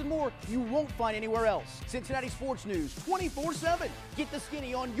 podcasts, and more you won't find anywhere else. Cincinnati sports news 24/7. Get the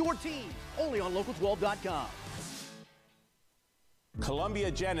skinny on your team, only on Local12.com. Columbia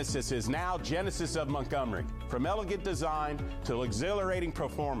Genesis is now Genesis of Montgomery. From elegant design to exhilarating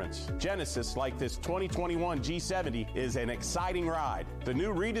performance, Genesis, like this 2021 G70, is an exciting ride. The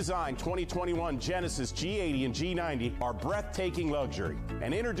new redesigned 2021 Genesis G80 and G90 are breathtaking luxury.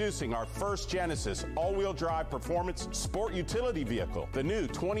 And introducing our first Genesis all-wheel drive performance sport utility vehicle, the new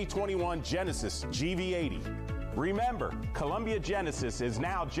 2021 Genesis GV80. Remember, Columbia Genesis is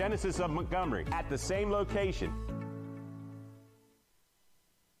now Genesis of Montgomery at the same location.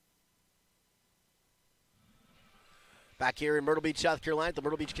 Back here in Myrtle Beach, South Carolina, at the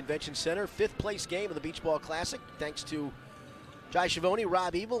Myrtle Beach Convention Center, 5th place game of the Beach Ball Classic, thanks to Jai Schiavone,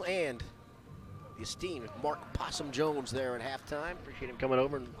 Rob Evil, and the esteemed Mark Possum Jones there at halftime. Appreciate him coming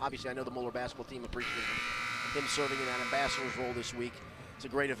over, and obviously I know the Moeller basketball team appreciates him serving in that ambassador's role this week. It's a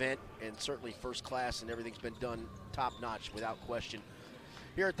great event, and certainly first class, and everything's been done top-notch without question.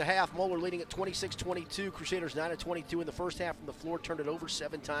 Here at the half, Moeller leading at 26-22. Crusaders 9 of 22 in the first half from the floor, turned it over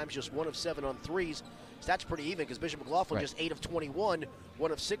 7 times, just 1 of 7 on threes. Stats pretty even because Bishop McLaughlin just 8 of 21,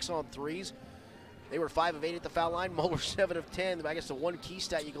 1 of 6 on threes. They were 5 of 8 at the foul line. Moeller 7 of 10. I guess the one key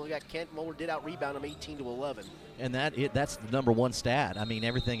stat you can look at, Kent, Moeller did out-rebound them 18-11. And that's the number one stat. I mean,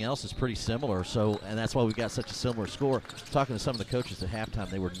 everything else is pretty similar. So, and that's why we've got such a similar score. Talking to some of the coaches at halftime,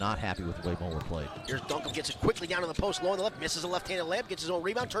 they were not happy with the way Moeller played. Here's Duncan, gets it quickly down to the post, low on the left, misses a left-handed layup, gets his own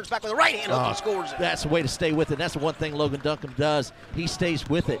rebound, turns back with a right hand, and scores it. That's the way to stay with it. That's the one thing Logan Duncan does. He stays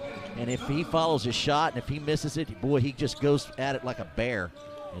with it. And if he follows his shot, and if he misses it, boy, he just goes at it like a bear.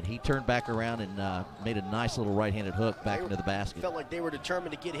 And he turned back around and made a nice little right-handed hook back into the basket. Felt like they were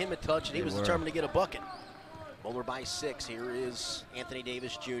determined to get him a touch, and he was determined to get a bucket. Moeller by 6. Here is Anthony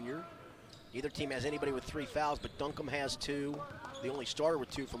Davis Jr. Neither team has anybody with 3 fouls, but Duncombe has 2. The only starter with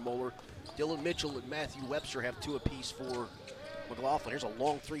 2 for Moeller. Dylan Mitchell and Matthew Webster have 2 apiece for McLaughlin. Here's a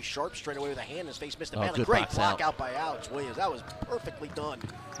long 3 sharp straight away with a hand in his face, missed it. A great block out by Alex Williams. That was perfectly done.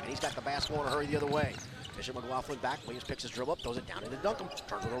 And he's got the basketball in a hurry the other way. Bishop McLaughlin back. Williams picks his dribble up, throws it down into Duncombe.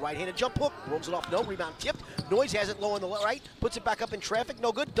 Turns with a right-handed jump hook. Rolls it off. No. Rebound tipped. Noyes has it low on the right. Puts it back up in traffic.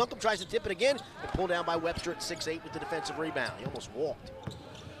 No good. Duncombe tries to tip it again. And pulled down by Webster at 6'8" with the defensive rebound. He almost walked.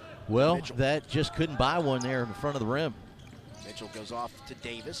 Well, Mitchell. That just couldn't buy one there in the front of the rim. Mitchell goes off to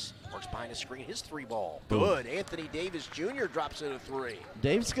Davis, works behind the screen, his 3-ball. Good. Anthony Davis Jr. drops in a 3.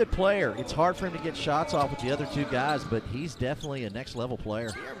 Davis' a good player. It's hard for him to get shots off with the other two guys, but he's definitely a next-level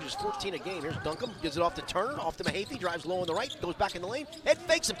player. He averages 14 a game. Here's Duncombe, gives it off to Turner, off to Mahaffey, drives low on the right, goes back in the lane, head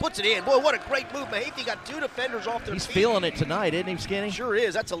fakes and puts it in. Boy, what a great move. Mahaffey got 2 defenders off their feet. He's feeling it tonight, isn't he, Skinny? Sure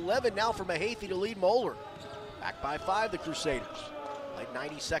is. That's 11 now for Mahaffey to lead Moeller. Back by 5, the Crusaders. Like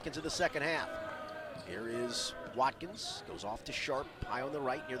 90 seconds of the second half. Here is Watkins, goes off to Sharp, high on the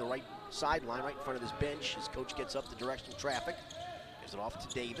right, near the right sideline, right in front of his bench. His coach gets up the direction of traffic. Gives it off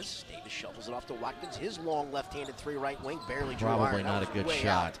to Davis. Davis shovels it off to Watkins. His long left-handed 3 right wing, barely drew Probably iron. not a good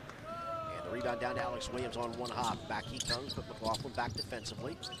shot. And the rebound down to Alex Williams on one hop. Back he comes, but McLaughlin back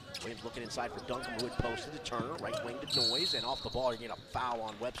defensively. Williams looking inside for Duncombe, who had posted to Turner, right wing to Noyes, and off the ball, you get a foul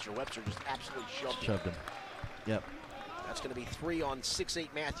on Webster. Webster just absolutely shoved him. Yep. That's going to be 3 on 6'8"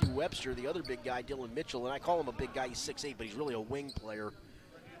 Matthew Webster, the other big guy, Dylan Mitchell. And I call him a big guy, he's 6'8", but he's really a wing player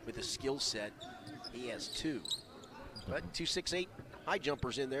with a skill set. He has 2. But 2 6'8" high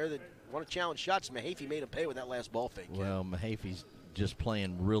jumpers in there that want to challenge shots. Mahaffey made him pay with that last ball fake. Well, Mahaffey's just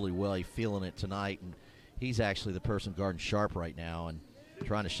playing really well. He's feeling it tonight, and he's actually the person guarding Sharp right now and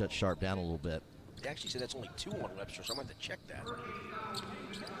trying to shut Sharp down a little bit. They actually said that's only 2 on Webster, so I'm going to have to check that.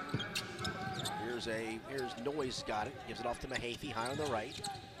 Here's Noyes got it, gives it off to Mahaffey, high on the right.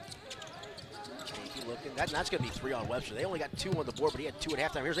 Mahaffey looking, that's going to be 3 on Webster. They only got 2 on the board, but he had 2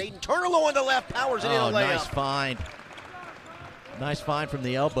 at halftime. Here's Aiden Turner low on the left, powers it in a layup. Nice find. Nice find from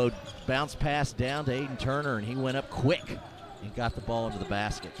the elbow. Bounce pass down to Aiden Turner, and he went up quick and got the ball into the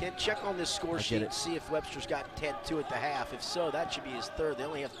basket. Can't check on this score sheet and see if Webster's got 2 at the half. If so, that should be his 3rd. They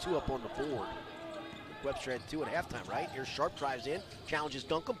only have 2 up on the board. Webster had 2 at halftime, right? Here's Sharp, drives in, challenges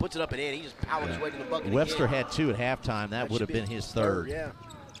Duncombe, puts it up and in. He just powers his way to the bucket. Webster again. had 2 at halftime. That would have been his 3rd. Yeah.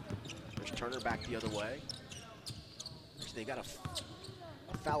 There's Turner back the other way. They got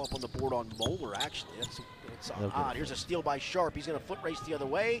a foul up on the board on Moeller, actually. That's odd. Here's a steal by Sharp. He's going to foot race the other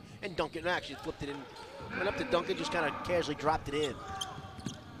way, and Duncan actually flipped it in. Went up to Duncan, just kind of casually dropped it in.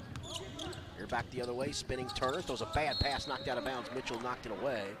 Here back the other way, spinning Turner. Throws a bad pass, knocked out of bounds. Mitchell knocked it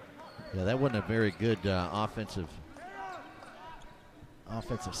away. Yeah, that wasn't a very good offensive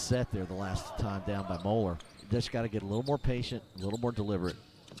set there the last time down by Moeller. Just got to get a little more patient, a little more deliberate.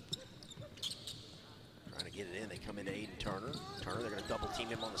 Trying to get it in. They come into Aiden Turner. They're going to double team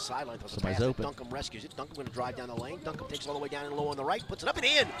him on the sideline. Somebody's open. Duncombe rescues it. Duncombe going to drive down the lane. Duncombe takes it all the way down and low on the right, puts it up and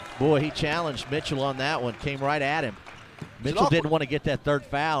in. Boy, he challenged Mitchell on that one, came right at him. Mitchell didn't want to get that 3rd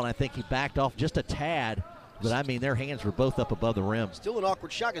foul, and I think he backed off just a tad. But, I mean, their hands were both up above the rim. Still an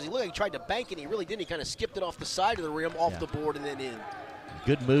awkward shot because he looked like he tried to bank it, and he really didn't. He kind of skipped it off the side of the rim, off the board, and then in.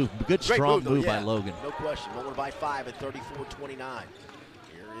 Good move. Good, strong move by Logan. No question. Moeller by 5 at 34-29.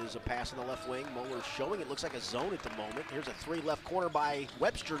 Here is a pass in the left wing. Moeller showing. It looks like a zone at the moment. Here's a 3 left corner by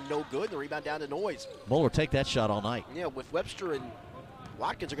Webster. No good. The rebound down to Noyes. Moeller take that shot all night. Yeah, with Webster and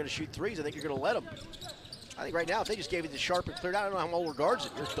Watkins are going to shoot 3s, I think you're going to let them. I think right now, if they just gave it to Sharp and cleared out, I don't know how Moeller guards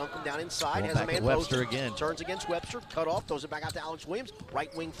it. Here's Duncombe down inside, has a man Webster again. Turns against Webster, cut off, throws it back out to Alex Williams.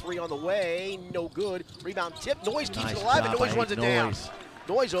 Right wing 3 on the way, no good. Rebound tip, Noyes keeps it alive, and Noyes runs it down.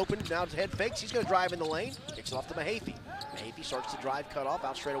 Noyes open, now his head fakes, he's going to drive in the lane, kicks it off to Mahaffey. Mahaffey starts to drive, cut off,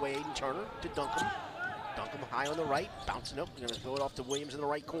 out straight away Aiden Turner to Duncombe. Duncombe high on the right, bouncing up, going to throw it off to Williams in the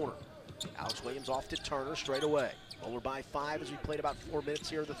right corner. Alex Williams off to Turner straight away. Moeller by 5 as we played about 4 minutes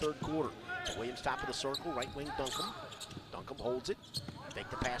here of the 3rd quarter. Williams top of the circle, right wing Duncombe. Duncombe holds it. Make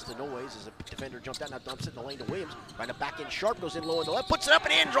the pass to Noyes as a defender jumped out, now dumps it in the lane to Williams. Trying to back in Sharp, goes in low on the left, puts it up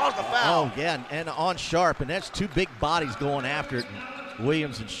and in, draws the foul. Oh, yeah, and on Sharp, and that's 2 big bodies going after it.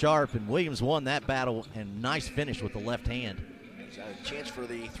 Williams and Sharp, and Williams won that battle, and nice finish with the left hand. He's got a chance for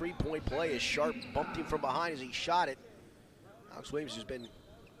the 3-point play as Sharp bumped him from behind as he shot it. Alex Williams, who's been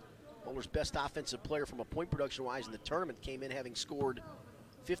Moeller's best offensive player from a point production-wise in the tournament, came in having scored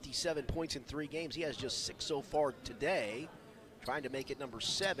 57 points in 3 games. He has just 6 so far today, trying to make it number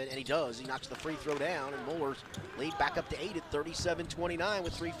 7, and he does. He knocks the free throw down, and Moeller's lead back up to 8 at 37-29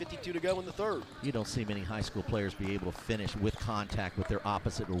 with 3:52 to go in the 3rd. You don't see many high school players be able to finish with contact with their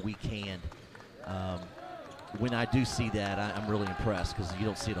opposite or weak hand. When I do see that, I'm really impressed because you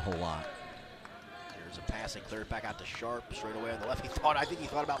don't see it a whole lot. There's a pass and clear it back out to Sharp straight away on the left. I think he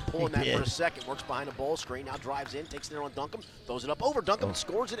thought about pulling that for a second. Works behind the ball screen, now drives in, takes it in on Duncombe, throws it up over Duncombe,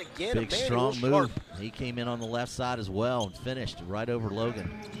 scores it again. Big, strong move. He came in on the left side as well and finished right over Logan.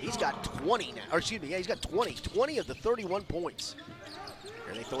 He's got 20 now, or excuse me, yeah, he's got 20 of the 31 points.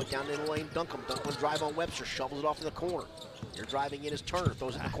 Here they throw it down in the lane, Duncombe drive on Webster, shovels it off in the corner. Here driving in is Turner.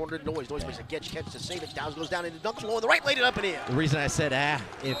 Throws it in the corner to Noyes. Noyes makes a catch to save it. Downs goes down into Duncan. Low on the right, laid it up and in. The reason I said,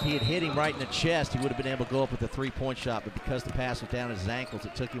 if he had hit him right in the chest, he would have been able to go up with a three-point shot. But because the pass was down his ankles,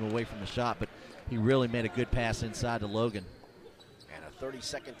 it took him away from the shot. But he really made a good pass inside to Logan. And a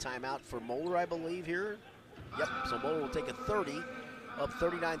 30-second timeout for Moeller, I believe, here. Yep, so Moeller will take a 30. Up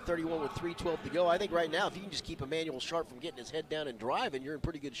 39-31 with 3:12 to go. I think right now, if you can just keep Emmanuel Sharp from getting his head down and driving, you're in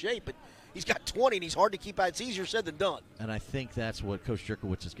pretty good shape. But he's got 20, and he's hard to keep out. It's easier said than done. And I think that's what Coach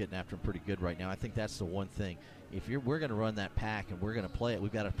Jerkowitz is getting after him pretty good right now. I think that's the one thing. If we're going to run that pack and we're going to play it,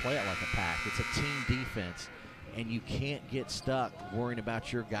 we've got to play it like a pack. It's a team defense, and you can't get stuck worrying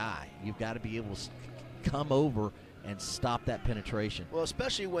about your guy. You've got to be able to come over and stop that penetration. Well,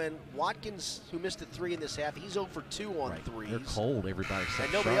 especially when Watkins, who missed a 3 in this half, he's 0 for 2 on threes. They're cold, everybody except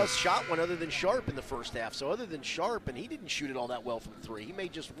And nobody Sharp. else shot one other than Sharp in the first half. So other than Sharp, and he didn't shoot it all that well from 3. He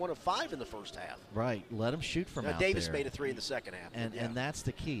made just 1 of 5 in the first half. Right, let him shoot from out Davis there. made a 3 in the second half. And that's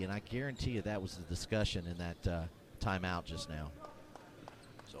the key, and I guarantee you that was the discussion in that timeout just now.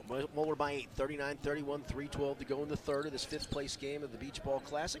 So Moeller by 8, 39-31, 3:12 to go in the third of this 5th place game of the Beach Ball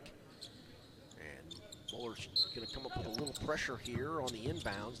Classic. Moeller's going to come up with a little pressure here on the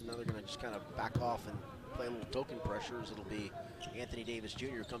inbounds, and now they're going to just kind of back off and play a little token pressure as it'll be Anthony Davis Jr.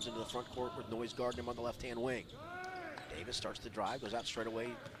 who comes into the front court with Noyes guarding him on the left-hand wing. Davis starts to drive, goes out straight away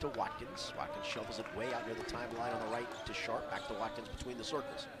to Watkins. Watkins shovels it way out near the timeline on the right to Sharp, back to Watkins between the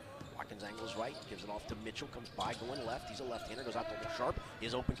circles. Watkins angles right, gives it off to Mitchell, comes by, going left. He's a left-hander, goes out to Sharp.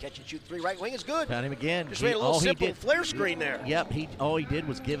 His open catch and shoot 3 right wing is good. Found him again. Just made a little simple flare screen there. Yep, all he did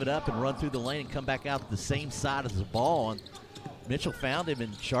was give it up and run through the lane and come back out the same side as the ball. And Mitchell found him,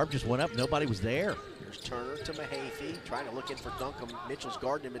 and Sharp just went up. Nobody was there. Here's Turner to Mahaffey, trying to look in for Duncombe. Mitchell's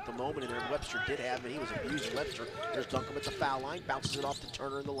guarding him at the moment, and then Webster did have him, and he was abusing Webster. There's Duncombe at the foul line, bounces it off to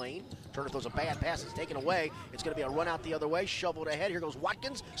Turner in the lane. Turner throws a bad pass, it's taken away. It's going to be a run out the other way, shoveled ahead. Here goes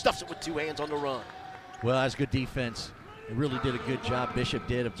Watkins, stuffs it with 2 hands on the run. Well, that's good defense. It really did a good job, Bishop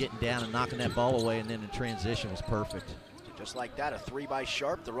did, of getting down and knocking that ball away, and then the transition was perfect. Just like that, a 3 by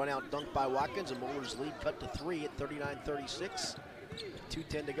Sharp, the run out dunk by Watkins, and Moeller's lead cut to 3 at 39-36.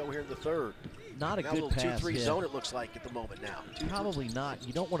 2:10 to go here in the third. Not a now good a little pass. 2-3 zone it looks like at the moment now. Probably not.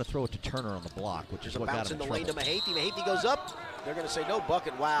 You don't want to throw it to Turner on the block, which is what got him in trouble. There's a bounce in the lane to Mahaffey. Mahaffey goes up. They're going to say no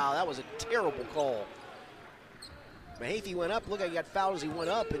bucket. Wow, that was a terrible call. Mahaffey went up. Look like he got fouled as he went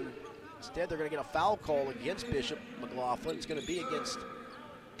up, and instead they're going to get a foul call against Bishop McLaughlin. It's going to be against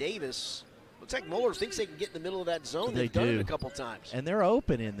Davis. Looks like Moeller thinks they can get in the middle of that zone. They've done it a couple times. And they're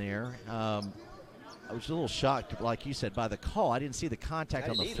open in there. I was a little shocked, like you said, by the call. I didn't see the contact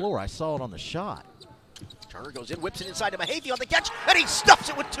on the floor. I saw it on the shot. Turner goes in, whips it inside to Mahaffey on the catch, and he stuffs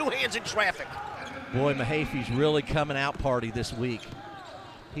it with 2 hands in traffic. Boy, Mahaffey's really coming out party this week.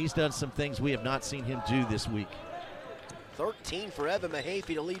 He's done some things we have not seen him do this week. 13 for Evan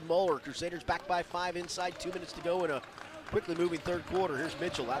Mahaffey to lead Moeller. Crusaders back by 5 inside, 2 minutes to go in a quickly moving third quarter. Here's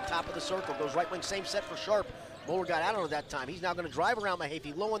Mitchell out top of the circle, goes right wing, same set for Sharp. Moeller got out on it that time. He's now going to drive around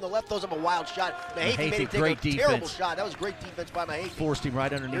Mahaffey. Low on the left, throws up a wild shot. Mahaffey made him take a terrible shot. That was great defense by Mahaffey. Forced him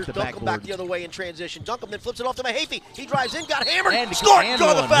right underneath the backboard. Duncombe back the other way in transition. Duncombe then flips it off to Mahaffey. He drives in, got hammered, and scored,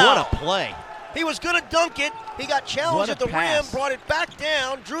 draw the foul. What a play. He was going to dunk it. He got challenged at the rim, brought it back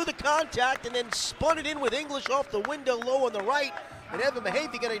down, drew the contact, and then spun it in with English off the window low on the right. And Evan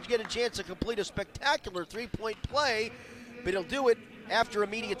Mahaffey going to get a chance to complete a spectacular 3-point play, but he'll do it after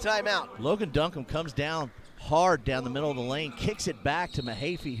immediate timeout. Logan Duncombe comes down hard down the middle of the lane, kicks it back to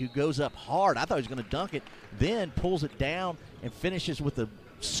Mahaffey, who goes up hard. I thought he was going to dunk it, then pulls it down and finishes with a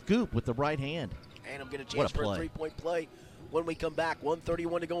scoop with the right hand. And I'm going to chance for a 3-point play when we come back.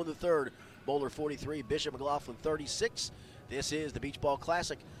 1:31 to go in the third. Moeller 43, Bishop McLaughlin 36. This is the Beach Ball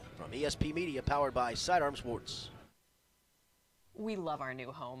Classic from ESP Media, powered by Sidearm Sports. We love our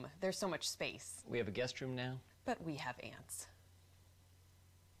new home. There's so much space. We have a guest room now. But we have ants.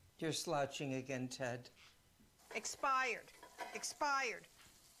 You're slouching again, Ted. Expired. Expired.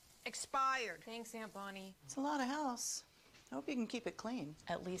 Expired. Thanks, Aunt Bonnie. It's a lot of house. I hope you can keep it clean.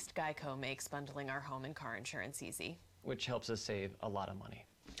 At least Geico makes bundling our home and car insurance easy. Which helps us save a lot of money.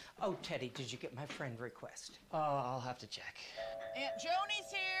 Oh, Teddy, did you get my friend request? I'll have to check. Aunt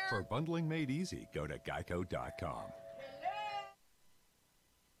Joni's here. For bundling made easy, go to geico.com.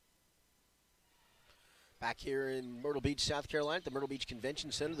 Back here in Myrtle Beach, South Carolina, at the Myrtle Beach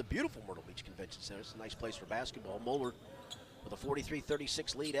Convention Center, the beautiful Myrtle Beach Convention Center. It's a nice place for basketball. Moeller with a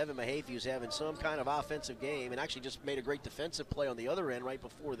 43-36 lead. Evan Mahaffey, who's having some kind of offensive game and actually just made a great defensive play on the other end right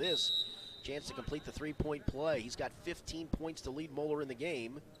before this. Chance to complete the 3-point play. He's got 15 points to lead Moeller in the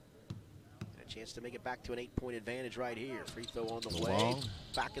game. And a Chance to make it back to an 8-point advantage right here. Free throw on the way. Long.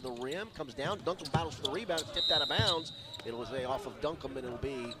 Back of the rim. Comes down. Duncombe battles for the rebound. It's tipped out of bounds. It'll stay off of Duncombe, and it'll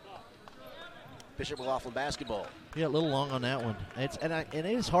be Bishop McLaughlin basketball. Yeah, a little long on that one. And it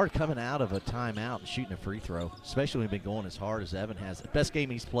is hard coming out of a timeout and shooting a free throw, especially when he's been going as hard as Evan has. Best game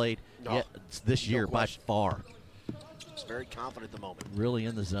he's played yet this year by far. He's very confident at the moment. Really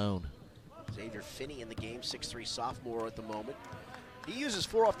in the zone. Xavier Finney in the game, 6'3" sophomore at the moment. He uses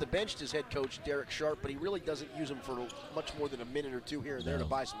 4 off the bench, his head coach, Derek Sharp, but he really doesn't use them for much more than a minute or two here and there to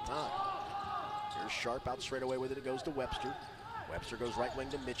buy some time. Here's Sharp out straight away with it. It goes to Webster. Webster goes right wing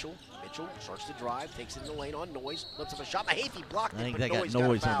to Mitchell. Mitchell starts to drive, takes it in the lane on Noyes, lifts up a shot. Mahaffey blocked it, I think but they got Noyes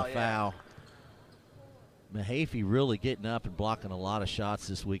Noyes got on the foul. Mahaffey really getting up and blocking a lot of shots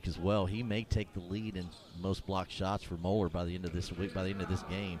this week as well. He may take the lead in most blocked shots for Moeller by the end of this week, by the end of this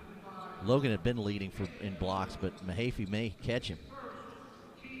game. Logan had been leading in blocks, but Mahaffey may catch him.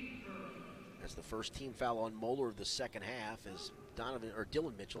 That's the first team foul on Moeller of the second half as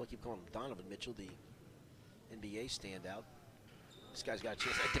Dylan Mitchell, I keep calling him Donovan Mitchell, the NBA standout. This guy's got a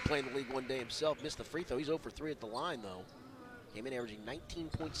chance to play in the league one day himself. Missed the free throw. He's 0 for 3 at the line, though. Came in averaging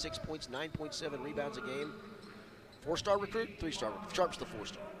 19.6 points, 9.7 rebounds a game. 4-star recruit, 3-star recruit. Sharp's the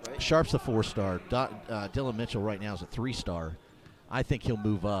 4-star, right? Sharp's the 4-star. Dylan Mitchell right now is a 3-star. I think he'll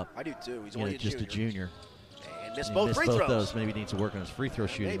move up. I do, too. He's only just a junior. And missed both free throws. Those. Maybe needs to work on his free throw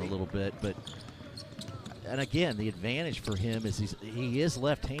shooting a little bit. And again, the advantage for him is he is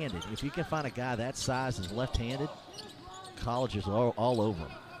left-handed. If you can find a guy that size is left-handed, college is all over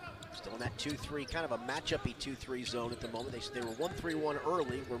him. Still in that 2-3, kind of a matchup-y 2-3 zone at the moment. They were 1-3-1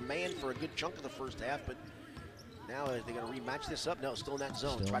 early. Were manned for a good chunk of the first half, but now are they going to rematch this up? No, still in that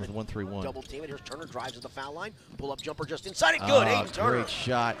zone. Still with 1-3-1. Double team it. Here's Turner, drives to the foul line. Pull-up jumper just inside it. Good, Aiden Turner. Great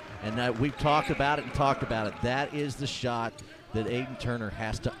shot. And we've talked about it and talked about it. That is the shot that Aiden Turner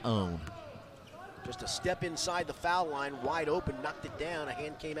has to own. Just a step inside the foul line, wide open, knocked it down. A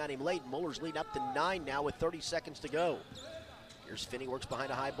hand came at him late. Moeller's lead up to 9 now with 30 seconds to go. Here's Finney, works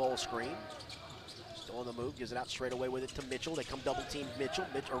behind a high ball screen. Still on the move, gives it out straight away with it to Mitchell. They come double team Mitchell,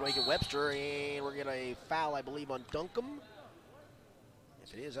 or Reagan Webster, and we're getting a foul, I believe, on Duncombe.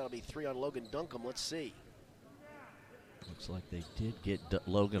 If it is, that'll be 3 on Logan Duncombe. Let's see. Looks like they did get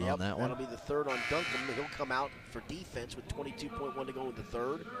Logan on that one. That'll be the 3rd on Duncombe. He'll come out for defense with 22.1 to go in the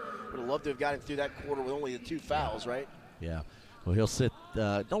 3rd. Would have loved to have gotten through that quarter with only the 2 fouls, right? Yeah. Well, he'll sit.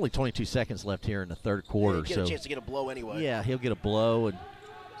 Only 22 seconds left here in the 3rd quarter. Yeah, he'll get a chance to get a blow anyway. Yeah, he'll get a blow and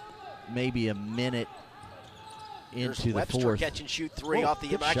maybe a minute into the 4th. Webster catch and shoot 3 off the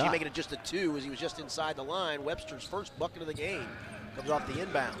inbound. Actually making it just a 2 as he was just inside the line. Webster's first bucket of the game comes off the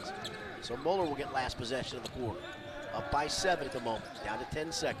inbounds. So Moeller will get last possession of the quarter. Up by 7 at the moment, down to 10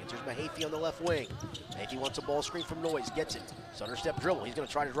 seconds. Here's Mahaffey on the left wing. Mahaffey wants a ball screen from Noyes, gets it. Center step dribble, he's going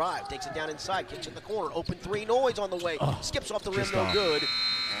to try to drive. Takes it down inside, kicks in the corner. Open 3, Noyes on the way. Skips off the rim, no good.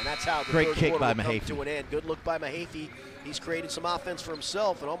 And that's how the great 3rd kick quarter by will come Mahaffey. to an end. Good look by Mahaffey. He's created some offense for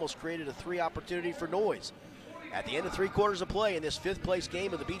himself and almost created a 3 opportunity for Noyes. At the end of 3 quarters of play in this 5th place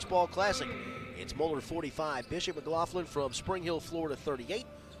game of the Beach Ball Classic, it's Moeller 45, Bishop McLaughlin from Spring Hill, Florida 38.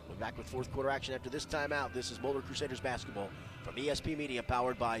 We're back with 4th quarter action after this timeout. This is Moeller Crusaders basketball from ESP Media,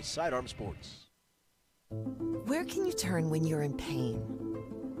 powered by Sidearm Sports. Where can you turn when you're in pain?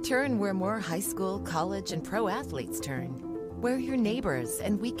 Turn where more high school, college, and pro athletes turn. Where your neighbors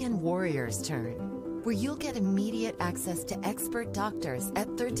and weekend warriors turn. Where you'll get immediate access to expert doctors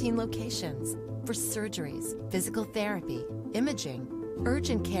at 13 locations for surgeries, physical therapy, imaging,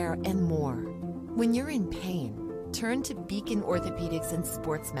 urgent care, and more. When you're in pain, turn to Beacon Orthopedics and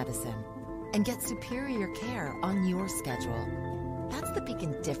Sports Medicine and get superior care on your schedule. That's the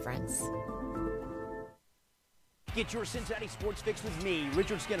Beacon difference. Get your Cincinnati sports fix with me,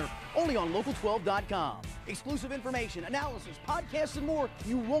 Richard Skinner, only on Local12.com. Exclusive information, analysis, podcasts, and more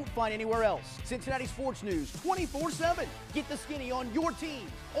you won't find anywhere else. Cincinnati sports news 24/7. Get the skinny on your team,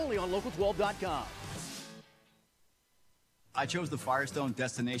 only on Local12.com. I chose the Firestone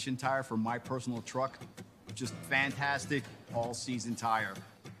Destination tire for my personal truck. Just fantastic all-season tire.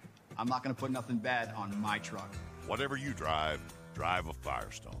 I'm not going to put nothing bad on my truck. Whatever you drive, drive a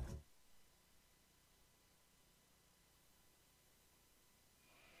Firestone.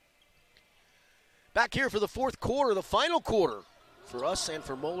 Back here for the 4th quarter, the final quarter for us and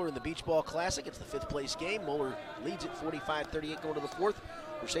for Moeller in the Beach Ball Classic. It's the 5th place game. Moeller leads at 45-38 going to the 4th.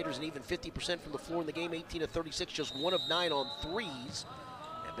 Crusaders an even 50% from the floor in the game, 18-36, just 1 of 9 on threes.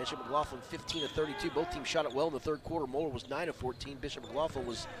 And Bishop McLaughlin 15-32. Both teams shot it well in the 3rd quarter. Moeller was 9 of 14. Bishop McLaughlin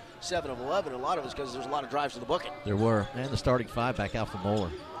was 7 of 11. A lot of it's because there's a lot of drives to the bucket. There were. And the starting 5 back out for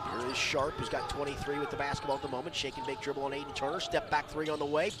Moeller. Here's Here is Sharp, who's got 23 with the basketball at the moment. Shake and bake dribble on Aiden Turner. Step back three on the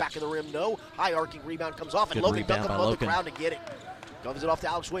way. Back of the rim, no. High arcing rebound comes off, and Good Logan rebound Duncan by above the Logan. crowd to get it. Comes it off to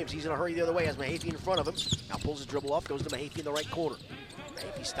Alex Williams. He's in a hurry the other way. Has Mahaffey in front of him. Now pulls his dribble off. Goes to Mahaffey in the right corner.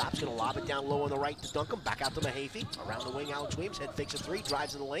 Mahaffey stops. Going to lob it down low on the right to Duncan. Back out to Mahaffey. Around the wing, Alex Williams. Head fakes a three.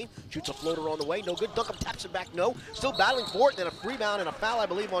 Drives in the lane. Shoots a floater on the way. No good. Duncan taps it back. No. Still battling for it. And then a rebound and a foul, I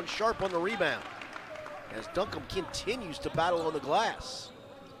believe, on Sharp on the rebound. As Duncan continues to battle on the glass.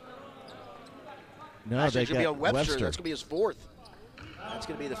 No, Actually, they it's going to be got on Webster. Webster. That's going to be his fourth. That's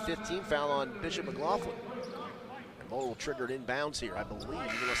going to be the 15th foul on Bishop McLaughlin. And Moeller will trigger it inbounds here, I believe,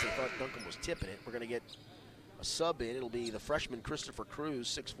 unless they thought Duncan was tipping it. We're going to get a sub in. It'll be the freshman Christopher Cruz,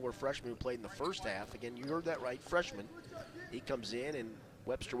 6'4" freshman who played in the first half. Again, you heard that right, freshman. He comes in, and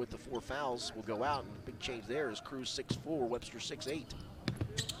Webster with the 4 fouls will go out. And the big change there is Cruz 6'4", Webster 6'8".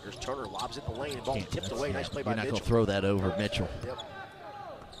 There's Turner, lobs it in the lane, and ball tipped away. Nice play by You're not Mitchell. going to throw that over Mitchell. Yep.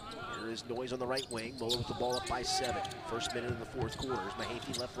 Here is Noyes on the right wing. Moeller with the ball up by 7. First minute of the fourth quarter. Here's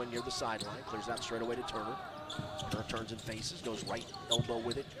Mahaffey left wing near the sideline. Clears out straight away to Turner. Turner turns and faces. Goes right elbow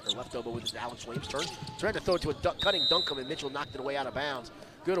with it, or left elbow with it to Alex Williams. Turns. Trying to throw it to a cutting Duncan, and Mitchell knocked it away out of bounds.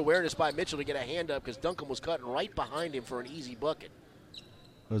 Good awareness by Mitchell to get a hand up because Duncan was cutting right behind him for an easy bucket.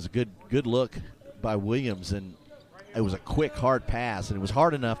 It was a good look by Williams, and it was a quick, hard pass, and it was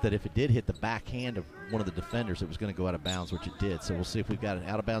hard enough that if it did hit the backhand of one of the defenders, it was going to go out of bounds, which it did. So we'll see if we've got it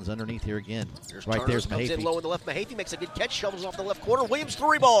out of bounds underneath here again. Right Turner, there's comes in Mahaffey. low in the left. Mahaffey makes a good catch, shovels off the left corner. Williams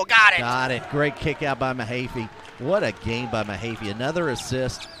three ball, got it. Got it. Great kick out by Mahaffey. What a game by Mahaffey. Another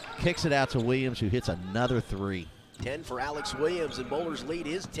assist. Kicks it out to Williams, who hits another 3. 10 for Alex Williams, and Moeller's lead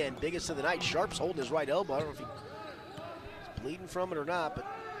is 10, biggest of the night. Sharp's holding his right elbow. I don't know if he's bleeding from it or not, but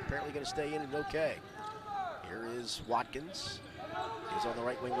apparently going to stay in and okay. Here is Watkins. He's on the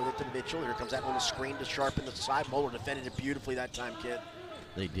right wing with it to Mitchell. Here comes that little screen to Sharp in the side. Moeller defended it beautifully that time, kid.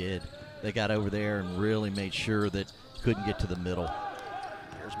 They did. They got over there and really made sure that couldn't get to the middle.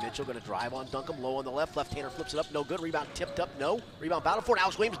 Here's Mitchell going to drive on Duncan, low on the left. Left-hander flips it up, no good. Rebound tipped up, no. Rebound battle for it.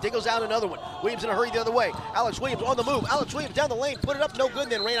 Alex Williams diggles out another one. Williams in a hurry the other way. Alex Williams on the move. Alex Williams down the lane, put it up, no good,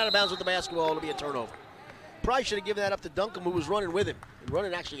 then ran out of bounds with the basketball. It'll be a turnover. Probably should have given that up to Duncan, who was running with him, and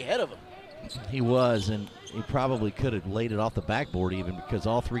running actually ahead of him. He was, and he probably could have laid it off the backboard even, because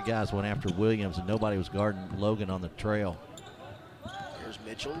all 3 guys went after Williams, and nobody was guarding Logan on the trail. Here's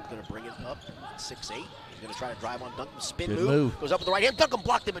Mitchell, going to bring it up, 6'8". He's going to try to drive on Duncan, spin Good move. move. Goes up with the right hand. Duncan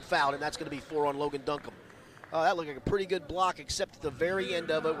blocked him and fouled, and that's going to be 4 on Logan Duncan. That looked like a pretty good block, except at the very end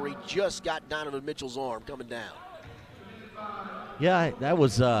of it where he just got Donovan Mitchell's arm coming down. Yeah, that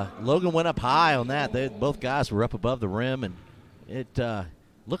was Logan went up high on that. Both guys were up above the rim, and it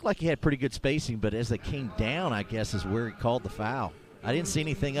looked like he had pretty good spacing, but as they came down, I guess, is where he called the foul. I didn't see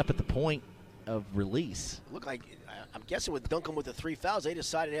anything up at the point of release. Looked like, I'm guessing with Duncan with the 3 fouls, they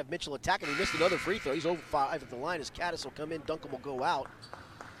decided to have Mitchell attack him. He missed another free throw. He's over 5 at the line as Caddis will come in. Duncan will go out.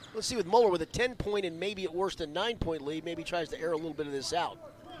 Let's see with Moeller with a 10-point and maybe at worst a 9-point lead, maybe tries to air a little bit of this out.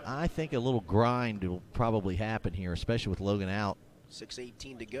 I think a little grind will probably happen here, especially with Logan out.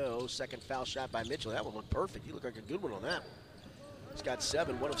 6:18 to go. Second foul shot by Mitchell. That one looked perfect. He looked like a good one on that one. He's got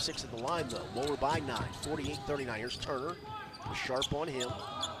 7, 1 of 6 at the line, though. Moeller by 9, 48-39. Here's Turner with Sharp on him.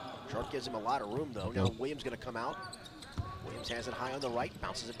 Sharp gives him a lot of room, though. Now Williams going to come out. Williams has it high on the right,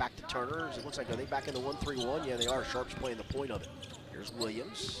 bounces it back to Turner. It looks like, are they back in the 1-3-1? Yeah, they are. Sharp's playing the point of it. Here's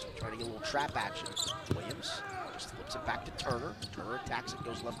Williams, trying to get a little trap action. Williams just flips it back to Turner. Turner attacks it,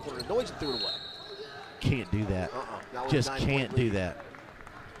 goes left corner, Noyes and threw it away. Can't do that. Just can't do that.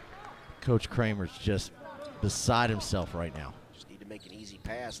 Coach Kramer's just beside himself right now. Just need to make an easy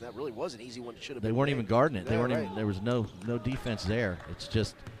pass, and that really was an easy one. It should have been. They weren't even guarding it. They Yeah, weren't right. even. There was no defense there. It's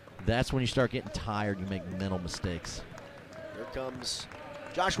just that's when you start getting tired. You make mental mistakes. Here comes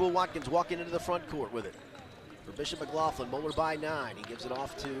Joshua Watkins walking into the front court with it. For Bishop McLaughlin, Moeller by 9. He gives it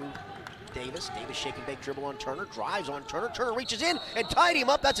off to Davis. Davis shake and bake dribble on Turner. Drives on Turner. Turner reaches in and tied him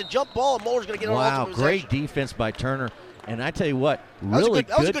up. That's a jump ball, and Moeller's going to get an Wow, ultimate great possession. defense by Turner. And I tell you what, That was a really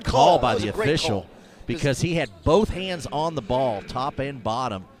good- good call by That was the a great official call. because he had both hands on the ball, top and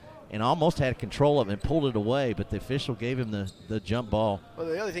bottom, and almost had control of it and pulled it away, but the official gave him the jump ball. Well,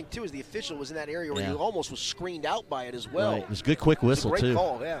 the other thing, too, is the official was in that area where Yeah. he almost was screened out by it as well. Right. It was a good quick whistle, It was a great too.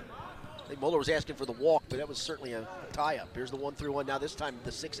 call, yeah. I think Moeller was asking for the walk, but that was certainly a tie-up. Here's the 1-3-1. Now this time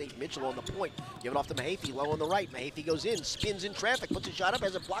the 6'8 Mitchell on the point. Give it off to Mahaffey, low on the right. Mahaffey goes in, spins in traffic, puts a shot up,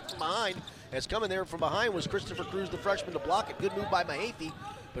 has it blocked from behind. As coming there from behind was Christopher Cruz, the freshman, to block it. Good move by Mahaffey,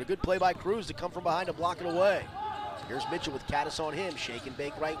 but a good play by Cruz to come from behind and block it away. Here's Mitchell with Caddis on him. Shake and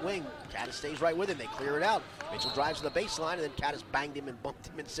bake right wing. Caddis stays right with him. They clear it out. Mitchell drives to the baseline, and then Caddis banged him and bumped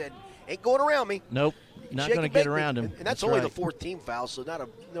him and said, ain't going around me. Nope, not going to get around him. And that's only the fourth team foul, so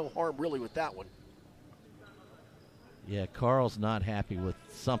no harm really with that one. Yeah, Carl's not happy with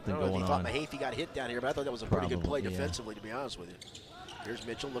something going on. I thought Mahaffey got hit down here, but I thought that was a pretty good play defensively, to be honest with you. Here's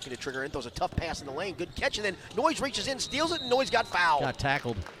Mitchell looking to trigger in, throws a tough pass in the lane. Good catch, and then Noyes reaches in, steals it, and Noyes got fouled. Got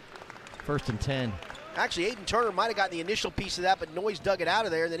tackled. 1st and 10. Actually, Aiden Turner might have gotten the initial piece of that, but Noyes dug it out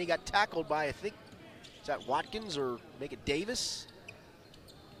of there, and then he got tackled by, I think, is that Watkins or make it Davis?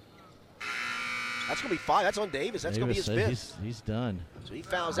 That's going to be 5. That's on Davis. That's going to be his 5th. He's done. So he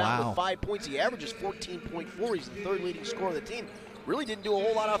fouls out with 5 points. He averages 14.4. He's the 3rd leading scorer of the team. Really didn't do a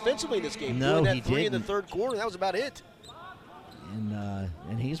whole lot offensively in this game. No, Doing he that 3 didn't. in the 3rd quarter, that was about it.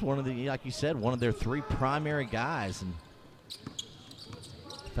 And he's one of the, like you said, one of their 3 primary guys. And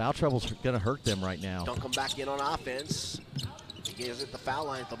foul trouble's going to hurt them right now. Duncan back in on offense. He is at the foul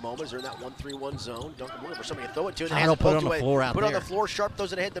line at the moment. They're in that 1-3-1 zone. Duncan looking for somebody to throw it to. I don't put it on the floor out there. Put it on the floor. Sharp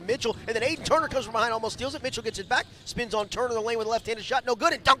throws it ahead to Mitchell. And then Aiden Turner comes from behind, almost steals it. Mitchell gets it back. Spins on Turner in the lane with a left-handed shot. No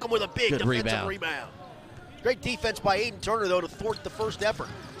good. And Duncan with a big defensive rebound. Great defense by Aiden Turner, though, to thwart the first effort.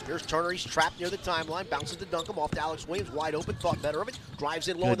 Here's Turner. He's trapped near the timeline. Bounces to Duncan. Off to Alex Williams. Wide open. Thought better of it. Drives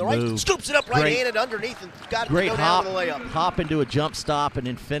in low on the right. Scoops it up right-handed underneath and got it to go down with a layup. Hop into a jump stop and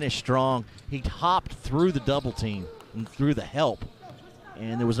then finish strong. He hopped through the double team and through the help.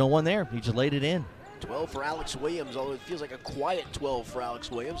 And there was no one there. He just laid it in. 12 for Alex Williams, although it feels like a quiet 12 for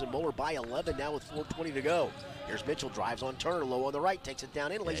Alex Williams. And Moeller by 11 now with 4:20 to go. Here's Mitchell, drives on Turner, low on the right, takes it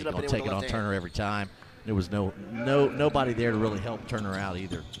down in, lays it up and in with the left hand. Take it on Turner every time. There was nobody there to really help Turner out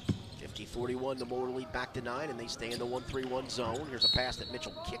either. 50-41, the Moeller lead back to 9, and they stay in the 1-3-1 zone. Here's a pass that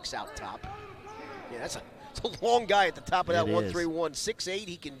Mitchell kicks out top. Yeah, that's a long guy at the top of that 1-3-1. 6'8",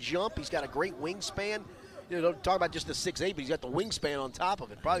 he can jump. He's got a great wingspan. You know, don't talk about just the 6'8", but he's got the wingspan on top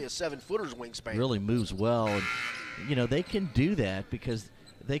of it. Probably a 7-footer's wingspan. Really moves well. And, you know, they can do that because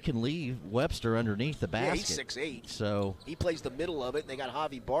they can leave Webster underneath the basket. Yeah, he's 6'8". So he plays the middle of it, and they got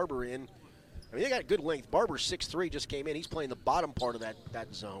Javi Barber in. I mean, they got good length. Barber's 6'3", just came in. He's playing the bottom part of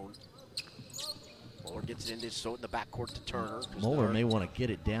that zone. Moeller gets it in the backcourt to Turner. Moeller may want to get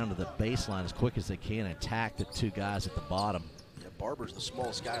it down to the baseline as quick as they can and attack the 2 guys at the bottom. Yeah, Barber's the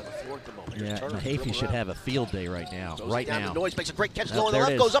smallest guy on the floor at the moment. Yeah, Mahaffey should have a field day right now. Now. Noyes makes a great catch. Low on the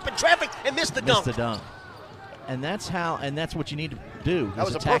left, goes up in traffic, and missed the dunk. Missed the dunk. And that's what you need to do. That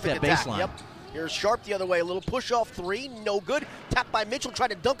was attack a perfect that attack. baseline. Yep. Here's Sharp the other way. A little push-off 3, no good. Tapped by Mitchell,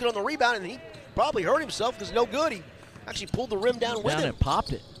 tried to dunk it on the rebound, and he probably hurt himself because no good. He actually pulled the rim down with him. And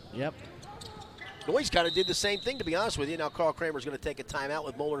popped it. Yep. Noyes kind of did the same thing, to be honest with you. Now Carl Kramer's going to take a timeout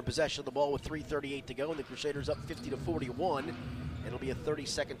with Moeller in possession of the ball with 3:38 to go, and the Crusaders up 50-41. It'll be a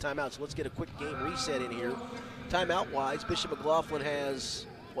 30-second timeout, so let's get a quick game reset in here. Timeout-wise, Bishop McLaughlin has,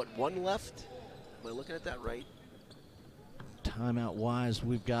 1 left? Am I looking at that right? Timeout-wise,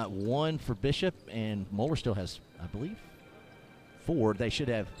 we've got 1 for Bishop, and Moeller still has, I believe, 4. They should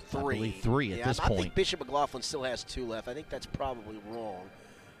have 3 at this point. I think Bishop McLaughlin still has 2 left. I think that's probably wrong.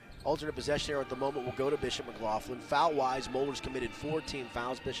 Alternate possession here at the moment will go to Bishop McLaughlin. Foul-wise, Moeller's committed 14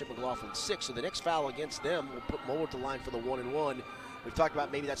 fouls, Bishop McLaughlin 6. So the next foul against them will put Moeller to line for the 1-and-1. We've talked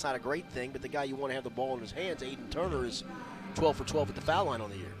about maybe that's not a great thing, but the guy you want to have the ball in his hands, Aiden Turner, is 12 for 12 at the foul line on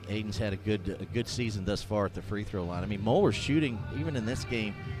the year. Aiden's had a good season thus far at the free throw line. I mean, Moeller's shooting, even in this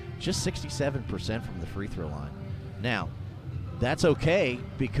game, just 67% from the free throw line. Now, that's okay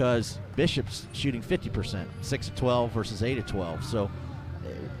because Bishop's shooting 50%, 6 of 12 versus 8 of 12. So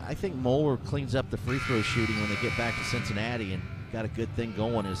I think Moeller cleans up the free throw shooting when they get back to Cincinnati and got a good thing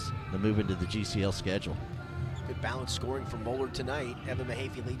going as they move into the GCL schedule. Good balanced scoring from Moeller tonight. Evan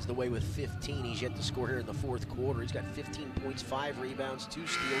Mahaffey leads the way with 15. He's yet to score here in the 4th quarter. He's got 15 points, 5 rebounds, 2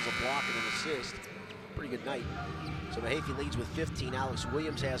 steals, a block, and an assist. Pretty good night. So Mahaffey leads with 15. Alex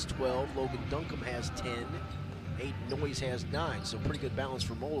Williams has 12. Logan Duncombe has 10. 8. Noyes has 9. So pretty good balance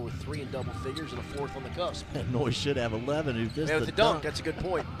for Moeller with 3 in double figures and a 4th on the cusp. Noyes should have 11 who missed with the dunk. That's a good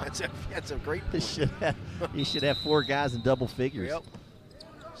point. That's a great point. He should have 4 guys in double figures. Yep.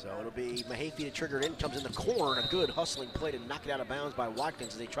 So it'll be Mahaffey to trigger it in, comes in the corner, and a good hustling play to knock it out of bounds by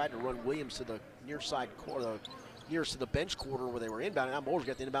Watkins as they tried to run Williams to the near side corner, nearest to the bench quarter where they were inbound. Now Moeller's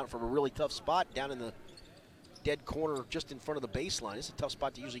got the inbound from a really tough spot down in the dead corner just in front of the baseline. It's a tough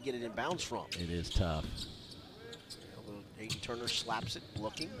spot to usually get it inbounds from. It is tough. Aiden Turner slaps it,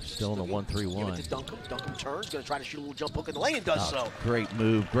 looking. Still in the 1-3-1. Give it to Duncombe. Duncombe turns, going to try to shoot a little jump hook in the lane and does so. Great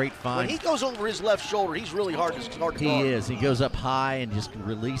move, great find. When he goes over his left shoulder, he's really hard to guard. He is. He goes up high and just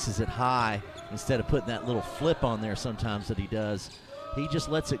releases it high instead of putting that little flip on there sometimes that he does. he just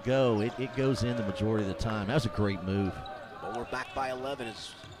lets it go. It goes in the majority of the time. That was a great move. Well, we're back by 11.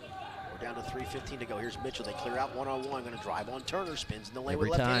 We're down to 3:15 to go. Here's Mitchell. They clear out one-on-one. Going to drive on Turner. Spins in the lane Every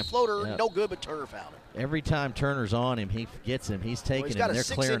with left-handed time. floater. Yep. No good, but Turner fouled it. Every time Turner's on him, he gets him. He's taking him. They're clearing out.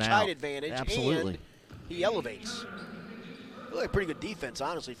 He's got a 6-inch height advantage. Absolutely. And he elevates. Really pretty good defense,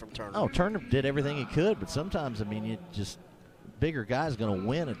 honestly, from Turner. Oh, Turner did everything he could, but sometimes, I mean, you just bigger guys going to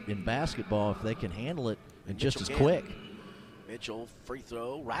win in basketball if they can handle it and just as quick. Mitchell, free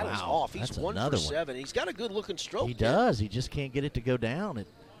throw, rattles Wow, off. He's that's 1 another for one. 7. He's got a good-looking stroke. He does. He just can't get it to go down.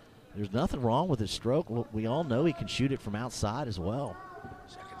 There's nothing wrong with his stroke. We all know he can shoot it from outside as well.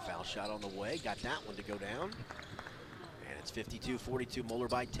 Second foul shot on the way. Got that one to go down. And it's 52-42. Moeller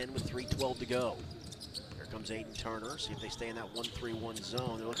by 10 with 3:12 to go. Here comes Aiden Turner. See if they stay in that 1-3-1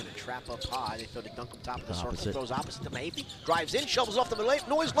 zone. They're looking to trap up high. They throw to Duncan top of the circle. Throws opposite to Mahavy. Drives in, shovels off the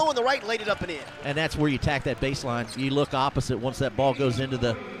Noise low on the right, and laid it up and in. And that's where you attack that baseline. You look opposite once that ball goes into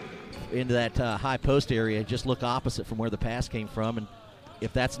that high post area. Just look opposite from where the pass came from, and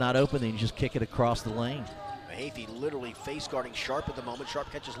if that's not open, then you just kick it across the lane. Mahavy literally face guarding Sharp at the moment.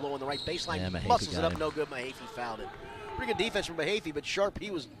 Sharp catches low on the right baseline. Yeah, Mahavy muscles it got up, him. no good. Mahavy fouled it. Pretty good defense from Mahavy, but Sharp,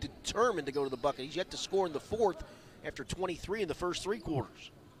 he was determined to go to the bucket. He's yet to score in the fourth after 23 in the first 3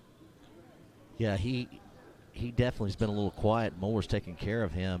 quarters. Yeah, he definitely has been a little quiet. Moeller's taking care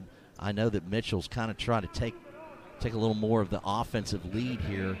of him. I know that Mitchell's kind of trying to take a little more of the offensive lead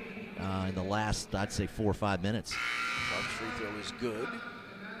here in the last, I'd say, 4 or 5 minutes. Sharp's free throw is good.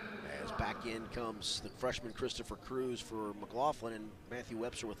 As back in comes the freshman Christopher Cruz for McLaughlin, and Matthew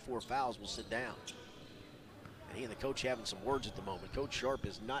Webster with 4 fouls will sit down. And he and the coach having some words at the moment. Coach Sharp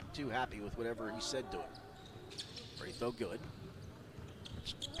is not too happy with whatever he said to him. Free throw good.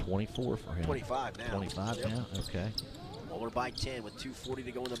 It's 24 for him. 25 now. 25 now, okay. Moeller by 10 with 2:40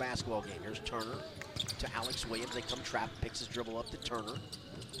 to go in the basketball game. Here's Turner to Alex Williams. They come trap, picks his dribble up to Turner.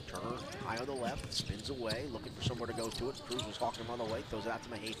 Turner high on the left, spins away, looking for somewhere to go to it. Cruz was hawking him on the way, throws it out to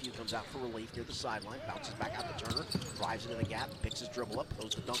Mahavy, who comes out for relief near the sideline, bounces back out to Turner, drives into the gap, picks his dribble up,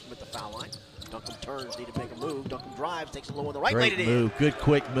 throws to Duncan at the foul line. Duncan turns, need to make a move. Duncan drives, takes it low on the right, Great laid it move, good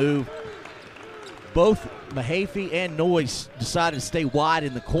quick move. Both Mahavy and Noyes decided to stay wide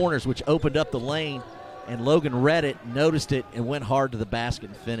in the corners, which opened up the lane, and Logan read it, noticed it, and went hard to the basket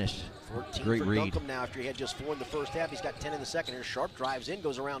and finished. 14 Great for read. Duncan now after he had just 4 in the first half. He's got 10 in the second. Here Sharp drives in,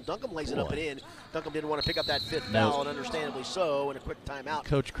 goes around Duncan, lays it up and in. Duncan didn't want to pick up that 5th foul, and understandably so, and a quick timeout.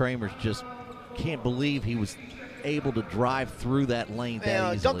 Coach Kramer's just can't believe he was able to drive through that lane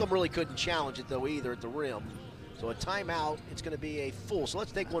that easily. Duncan really couldn't challenge it, though, either at the rim. So a timeout, it's going to be a full. So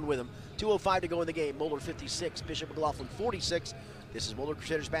let's take one with him. 2:05 to go in the game. Moeller 56, Bishop McLaughlin 46. This is Moeller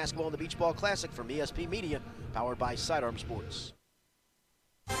Crusaders Basketball in the Beach Ball Classic from ESP Media, powered by Sidearm Sports.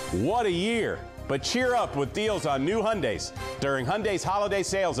 What a year! But cheer up with deals on new Hyundais during Hyundai's holiday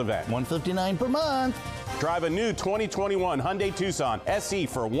sales event. $159 per month. Drive a new 2021 Hyundai Tucson SE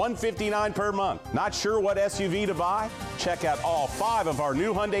for $159 per month. Not sure what SUV to buy? Check out all 5 of our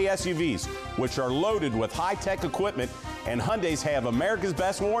new Hyundai SUVs, which are loaded with high-tech equipment, and Hyundais have America's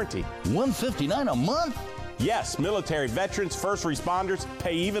best warranty. $159 a month? Yes, military veterans, first responders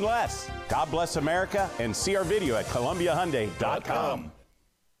pay even less. God bless America, and see our video at ColumbiaHyundai.com.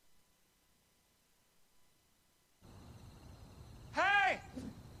 Hey!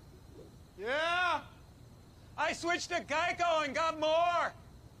 Yeah! I switched to Geico and got more!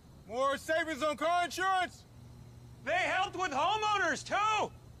 More savings on car insurance! They helped with homeowners,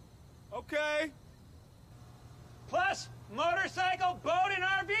 too! Okay. Plus, motorcycle, boat, and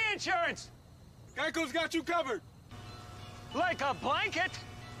RV insurance! Geico's got you covered! Like a blanket!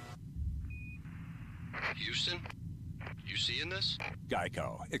 Houston, you seeing this?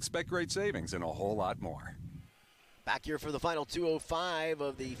 Geico. Expect great savings and a whole lot more. Back here for the final 2:05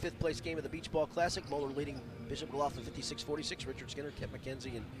 of the 5th place game of the Beach Ball Classic. Moeller leading Bishop McLaughlin 56-46. Richard Skinner, Kent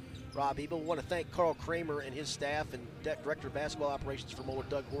McKenzie, and Rob Ebel. We want to thank Carl Kramer and his staff and Director of Basketball Operations for Moeller,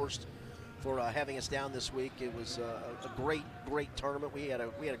 Doug Horst, for having us down this week. It was a great tournament. We had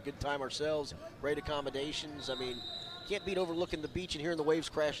a good time ourselves. Great accommodations. I mean, can't beat overlooking the beach and hearing the waves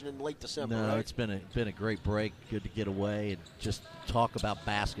crashing in late December. No, right? it's been a great break. Good to get away and just talk about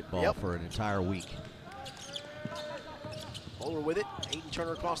basketball for an entire week. Moeller with it. Aiden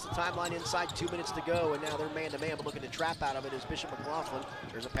Turner across the timeline inside. 2 minutes to go, and now they're man-to-man, but looking to trap out of it is Bishop McLaughlin.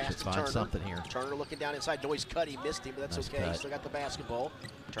 There's a pass to Find Turner. something here. Turner looking down inside. Noyes cut. He missed him, but that's Nice okay. cut. Still got the basketball.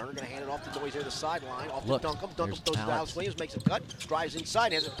 Turner going to hand it off to Noyes near the sideline. Off Look, to Duncan. Duncan there's throws to Alex. Alex Williams, makes a cut, drives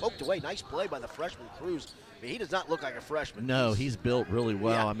inside, has it poked away. Nice play by the freshman Cruz. I mean, he does not look like a freshman. No, he's built really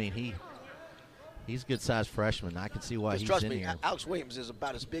well. Yeah. I mean, he's a good-sized freshman. I can see why he's trust in me, here. Alex Williams is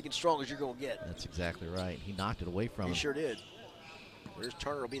about as big and strong as you're going to get. That's exactly right. He knocked it away from him. He sure did. There's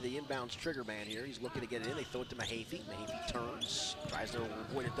Turner will be the inbounds trigger man here. He's looking to get it in. They throw it to Mahaffey. Mahaffey turns, tries to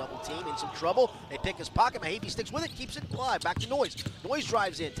avoid a double team, in some trouble. They pick his pocket. Mahaffey sticks with it, keeps it alive. Back to Noyes. Noyes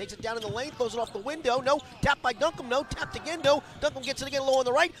drives in, takes it down in the lane, throws it off the window. No, tapped by Duncombe. No, tapped again. No, Duncombe gets it again low on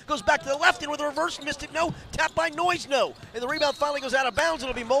the right, goes back to the left, and with a reverse, missed it. No, tapped by Noyes. No, and the rebound finally goes out of bounds.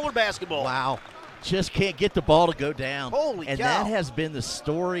 It'll be Moeller basketball. Wow. Just can't get the ball to go down. Holy and cow. that has been the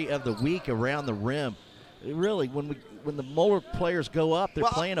story of the week around the rim. Really, when the Moeller players go up, they're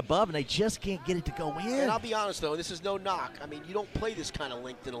playing above, and they just can't get it to go in. And I'll be honest, though, this is no knock. I mean, you don't play this kind of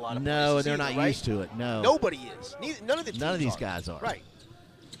length in a lot of places. No, and they're either, not right? used to it. No. Nobody is. None of the teams None of these guys are. Right.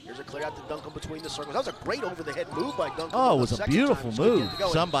 Here's a clear out to Duncombe between the circles. That was a great over-the-head move by Duncombe. Oh, it was a beautiful move.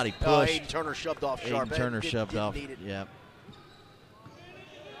 Somebody pushed. Aiden Turner shoved off Sharp. Aiden Turner shoved off. Yeah.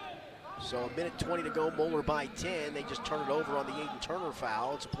 So a minute 20 to go, Moeller by 10. They just turn it over on the Aiden Turner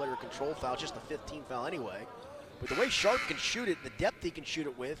foul. It's a player control foul, just a 15 foul anyway. But the way Sharp can shoot it, the depth he can shoot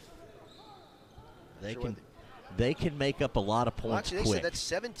it with. They can make up a lot of points actually, they quick. said that's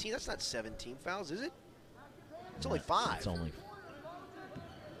 17. That's not 17 fouls, is it? It's only 5. It's only.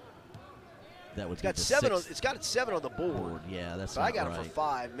 That would It's got 7. It's got 7 on the board. Yeah, that's. So not I got right. it for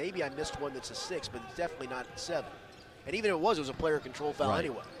 5. Maybe I missed one that's a 6, but it's definitely not 7. And even if it was a player control foul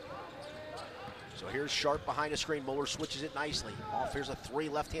anyway. So here's Sharp behind the screen. Moeller switches it nicely. Off, here's a 3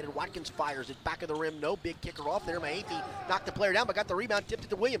 left-handed. Watkins fires it back of the rim. No big kicker off there. Mahaffey knocked the player down, but got the rebound, tipped it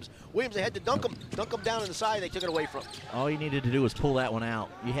to Williams. Williams ahead to Duncombe. Duncombe down on the side. They took it away from him. All you needed to do was pull that one out.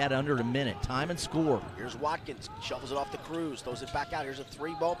 You had under a minute. Time and score. Here's Watkins. Shovels it off to Cruz. Throws it back out. Here's a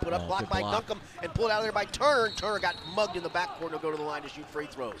 3 ball put up, blocked good by block. Duncombe, and pulled out of there by Turner. Turner got mugged in the backcourt and will go to the line to shoot free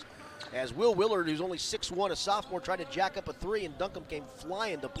throws. As Will Willard, who's only 6'1", a sophomore, tried to jack up a 3, and Duncombe came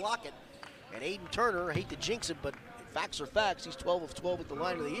flying to block it. And Aiden Turner, I hate to jinx it, but facts are facts. He's 12 of 12 at the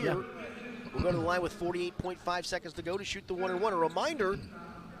line of the year. Yeah. We'll go to the line with 48.5 seconds to go to shoot the 1-and-1. A reminder,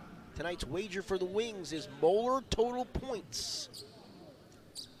 tonight's wager for the Wings is Moeller total points.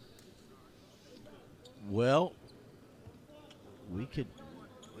 Well, we could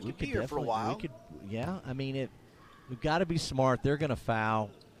be here for a while. Yeah, I mean, we've got to be smart. They're going to foul.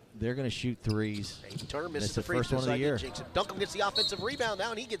 They're going to shoot threes. Aiden Turner misses the the free first throw one of the year. Duncombe gets the offensive rebound now,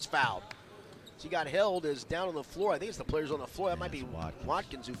 and he gets fouled. So he got held as down on the floor. I think it's the players on the floor. That might be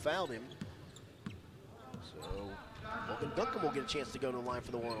Watkins who fouled him. So Logan Duncombe will get a chance to go to the line for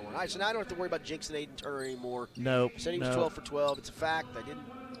the 1-on-1. All right, so now I don't have to worry about jinxing Aiden Turner anymore. Nope. Said he was 12 for 12. It's a fact. I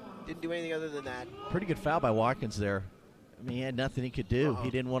didn't do anything other than that. Pretty good foul by Watkins there. I mean, he had nothing he could do. He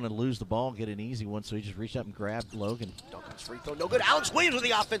didn't want to lose the ball and get an easy one, so he just reached up and grabbed Logan. Duncan's free throw, no good. Alex Williams with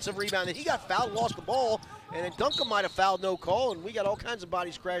the offensive rebound, and he got fouled, lost the ball, and then Duncan might have fouled, no call, and we got all kinds of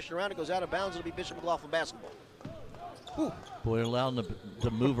bodies crashing around. It goes out of bounds. It'll be Bishop McLaughlin basketball. Whew. Boy, they're allowing him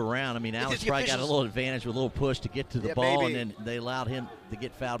to move around. I mean, Alex probably got a little advantage with a little push to get to the ball, and then they allowed him to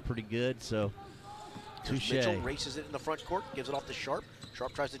get fouled pretty good, so touche. Mitchell races it in the front court, gives it off to Sharp.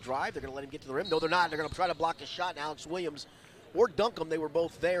 Sharp tries to drive. They're going to let him get to the rim. No, they're not. They're going to try to block his shot, and Alex Williams or Duncombe, they were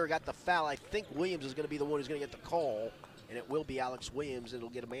both there, got the foul. I think Williams is going to be the one who's going to get the call, and it will be Alex Williams. It'll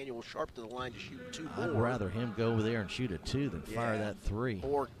get Emmanuel Sharp to the line to shoot 2 more. I'd rather him go over there and shoot a 2 than fire that 3.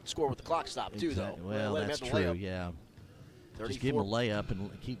 Or score with the clock stop, too, though. Well, that's true, yeah. Just give him a layup and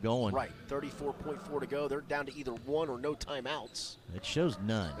keep going. Right, 34.4 to go. They're down to either 1 or no timeouts. It shows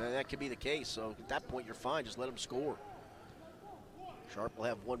none. And that could be the case, so at that point you're fine. Just let him score. Sharp will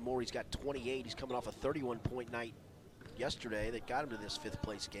have 1 more. He's got 28. He's coming off a 31-point night yesterday that got him to this 5th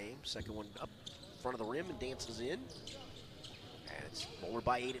place game. Second one up in front of the rim and dances in. And it's Moeller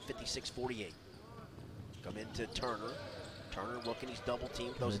by 8 at 56-48. Come into Turner. Turner looking, he's double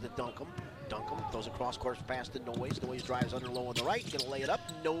teamed, throws it to Duncombe. Duncombe throws a cross course pass to Noyes. Noyes drives under low on the right. He's going to lay it up.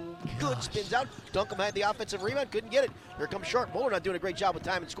 No good. Spins out. Duncombe had the offensive rebound. Couldn't get it. Here comes Sharp. Moeller not doing a great job with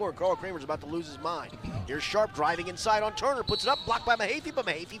time and scoring. Carl Kramer's about to lose his mind. Here's Sharp driving inside on Turner. Puts it up. Blocked by Mahaffey, but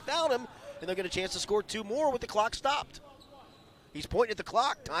Mahaffey fouled him. And they'll get a chance to score 2 more with the clock stopped. He's pointing at the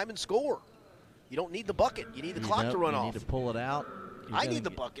clock. Time and score. You don't need the bucket. You need the clock to run off. You need to pull it out. I need the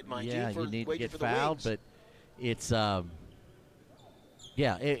bucket, mind you. Yeah, for you need to get for the fouled, Wings. but it's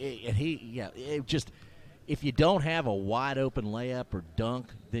it just if you don't have a wide open layup or dunk,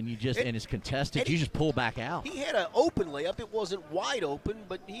 then you just and it's contested, you just pull back out. He had an open layup. It wasn't wide open,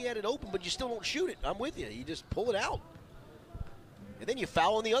 but he had it open, but you still don't shoot it. I'm with you. You just pull it out. And then you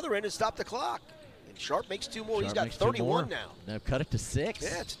foul on the other end and stop the clock. And Sharp makes 2 more. He's got 31 now. Now cut it to 6.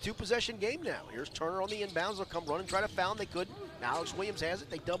 Yeah, it's a 2-possession game now. Here's Turner on the inbounds. They'll come run and try to foul him. They couldn't. Now Alex Williams has it.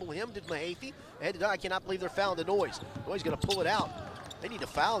 They double him. Did Mahaffey. I cannot believe they're fouling the Noyes. Noyes going to pull it out. They need to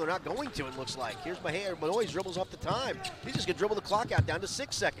foul. They're not going to, it looks like. Here's Noyes dribbles off the time. He's just going to dribble the clock out down to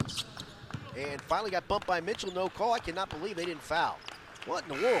 6 seconds. And finally got bumped by Mitchell. No call. I cannot believe they didn't foul. What in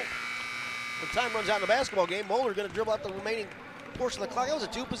the world? When time runs out in the basketball game, Moeller going to dribble out the remaining portion of the clock. That was a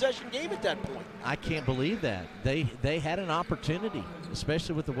 2-possession game at that point. I can't believe that. They had an opportunity,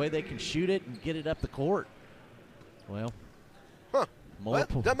 especially with the way they can shoot it and get it up the court. Well, Moeller,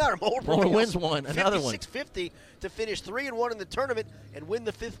 doesn't matter. Moeller wins one, another one. 56-50 to finish 3-1 in the tournament and win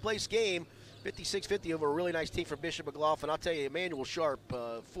the 5th-place game. 56-50 over a really nice team from Bishop McLaughlin. I'll tell you, Emmanuel Sharp,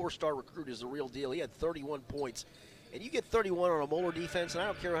 4-star recruit, is the real deal. He had 31 points. And you get 31 on a Moeller defense, and I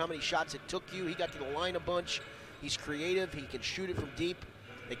don't care how many shots it took you. He got to the line a bunch. He's creative. He can shoot it from deep.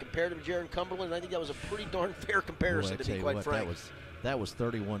 They compared him to Jaron Cumberland, and I think that was a pretty darn fair comparison, to be quite frank. That was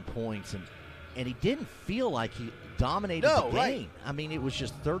 31 points, and he didn't feel like he dominated the game. Right. I mean, it was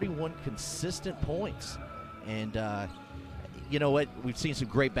just 31 consistent points. And you know what? We've seen some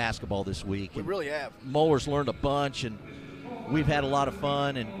great basketball this week. We really have. Moeller's learned a bunch, and we've had a lot of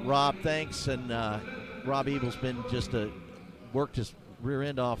fun. And Rob, thanks. And Rob Ebel's been just worked his rear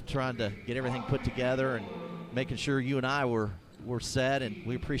end off trying to get everything put together and making sure you and I were set. And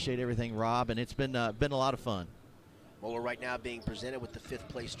we appreciate everything, Rob. And it's been a lot of fun. Moeller right now being presented with the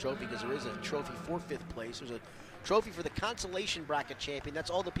 5th-place trophy because there is a trophy for 5th place. There's a trophy for the consolation bracket champion.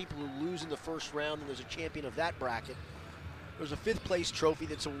 That's all the people who lose in the first round, and there's a champion of that bracket. There's a 5th-place trophy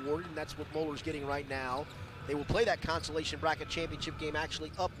that's awarded, and that's what Moeller's getting right now. They will play that consolation bracket championship game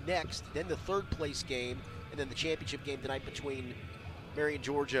actually up next, then the 3rd-place game, and then the championship game tonight between Marion,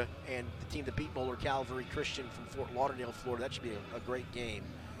 Georgia, and the team that beat Moeller, Calvary Christian from Fort Lauderdale, Florida. That should be a great game.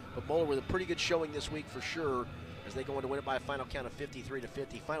 But Moeller with a pretty good showing this week for sure, as they go on to win it by a final count of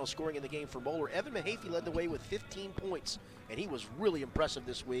 53-50. Final scoring in the game for Moeller. Evan Mahaffey led the way with 15 points, and he was really impressive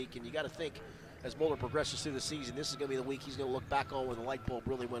this week. And you got to think, as Moeller progresses through the season, this is going to be the week he's going to look back on when the light bulb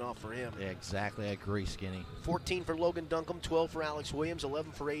really went off for him. Yeah, exactly. I agree, Skinny. 14 for Logan Duncombe, 12 for Alex Williams,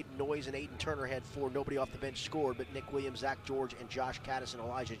 11 for Aiden Noyes, and Aiden Turner had 4. Nobody off the bench scored, but Nick Williams, Zach George, and Josh Caddis and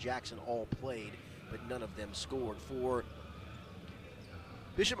Elijah Jackson all played, but none of them scored. For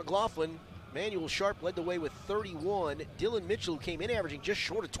Bishop McLaughlin, Manuel Sharp led the way with 31. Dylan Mitchell, who came in averaging just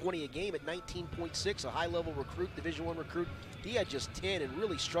short of 20 a game at 19.6, a high-level recruit, Division I recruit. He had just 10 and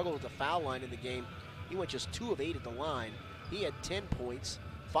really struggled with the foul line in the game. He went just 2 of 8 at the line. He had 10 points,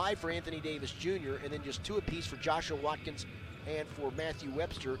 5 for Anthony Davis Jr., and then just 2 apiece for Joshua Watkins and for Matthew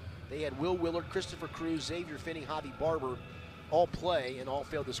Webster. They had Will Willard, Christopher Cruz, Xavier Finney, Javi Barber all play and all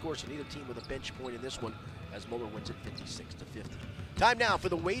failed to score, so neither team with a bench point in this one as Moeller wins it 56-50. Time now for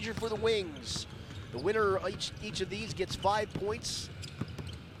the wager for the wings. The winner each of these gets 5 points.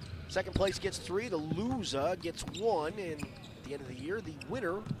 Second place gets 3. The loser gets 1. And at the end of the year, the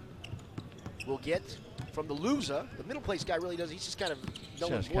winner will get from the loser. The middle place guy really does. He's just kind of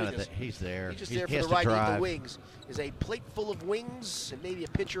he's there. He's just there for the right of the wings. Is a plate full of wings and maybe a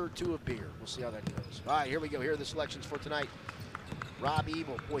pitcher or 2 of beer. We'll see how that goes. All right, here we go. Here are the selections for tonight. Rob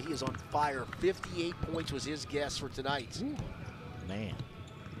Ebel, boy, he is on fire. 58 points was his guess for tonight. Ooh. Man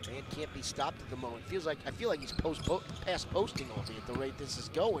can't be stopped at the moment. I feel like he's past posting on me at the rate this is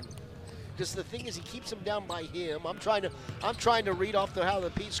going. Because the thing is, he keeps them down by him. I'm trying to read off how the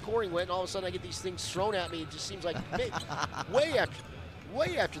Pete scoring went, and all of a sudden I get these things thrown at me. It just seems like way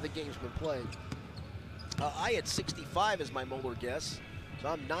after the game's been played. I had 65 as my Moeller guess, so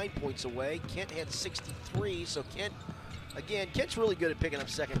I'm 9 points away. Kent had 63, so Kent's really good at picking up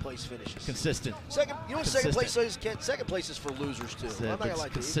second place finishes. Consistent. Second place is Kent. Second place is for losers too. I'm not gonna lie to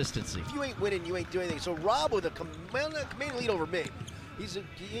you. Consistency. If you ain't winning, you ain't doing anything. So Rob with a command lead over me.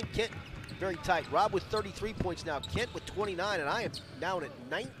 Kent very tight. Rob with 33 points now. Kent with 29, and I am down at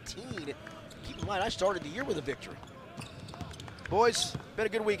 19. Keep in mind, I started the year with a victory. Boys, been a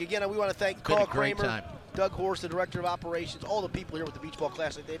good week. Again, we want to thank Carl Kramer, Doug Horst, the Director of Operations, all the people here with the Beach Ball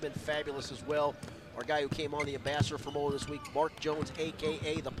Classic. They've been fabulous as well. Our guy who came on, the ambassador for Moeller this week, Mark Jones,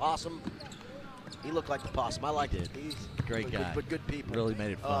 a.k.a. the Possum. He looked like the Possum. I liked it. He's great guy. But good people. Really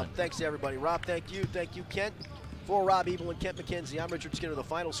made it fun. Thanks to everybody. Rob, thank you. Thank you, Kent. For Rob Ebel and Kent McKenzie, I'm Richard Skinner. The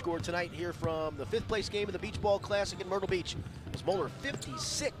final score tonight here from the 5th place game of the Beach Ball Classic in Myrtle Beach was Moeller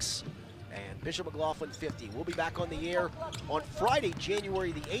 56 and Bishop McLaughlin 50. We'll be back on the air on Friday,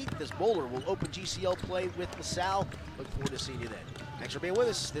 January the 8th, as Moeller will open GCL play with LaSalle. Look forward to seeing you then. Thanks for being with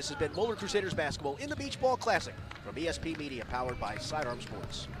us. This has been Moeller Crusaders basketball in the Beach Ball Classic from ESP Media, powered by Sidearm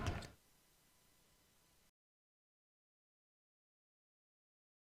Sports.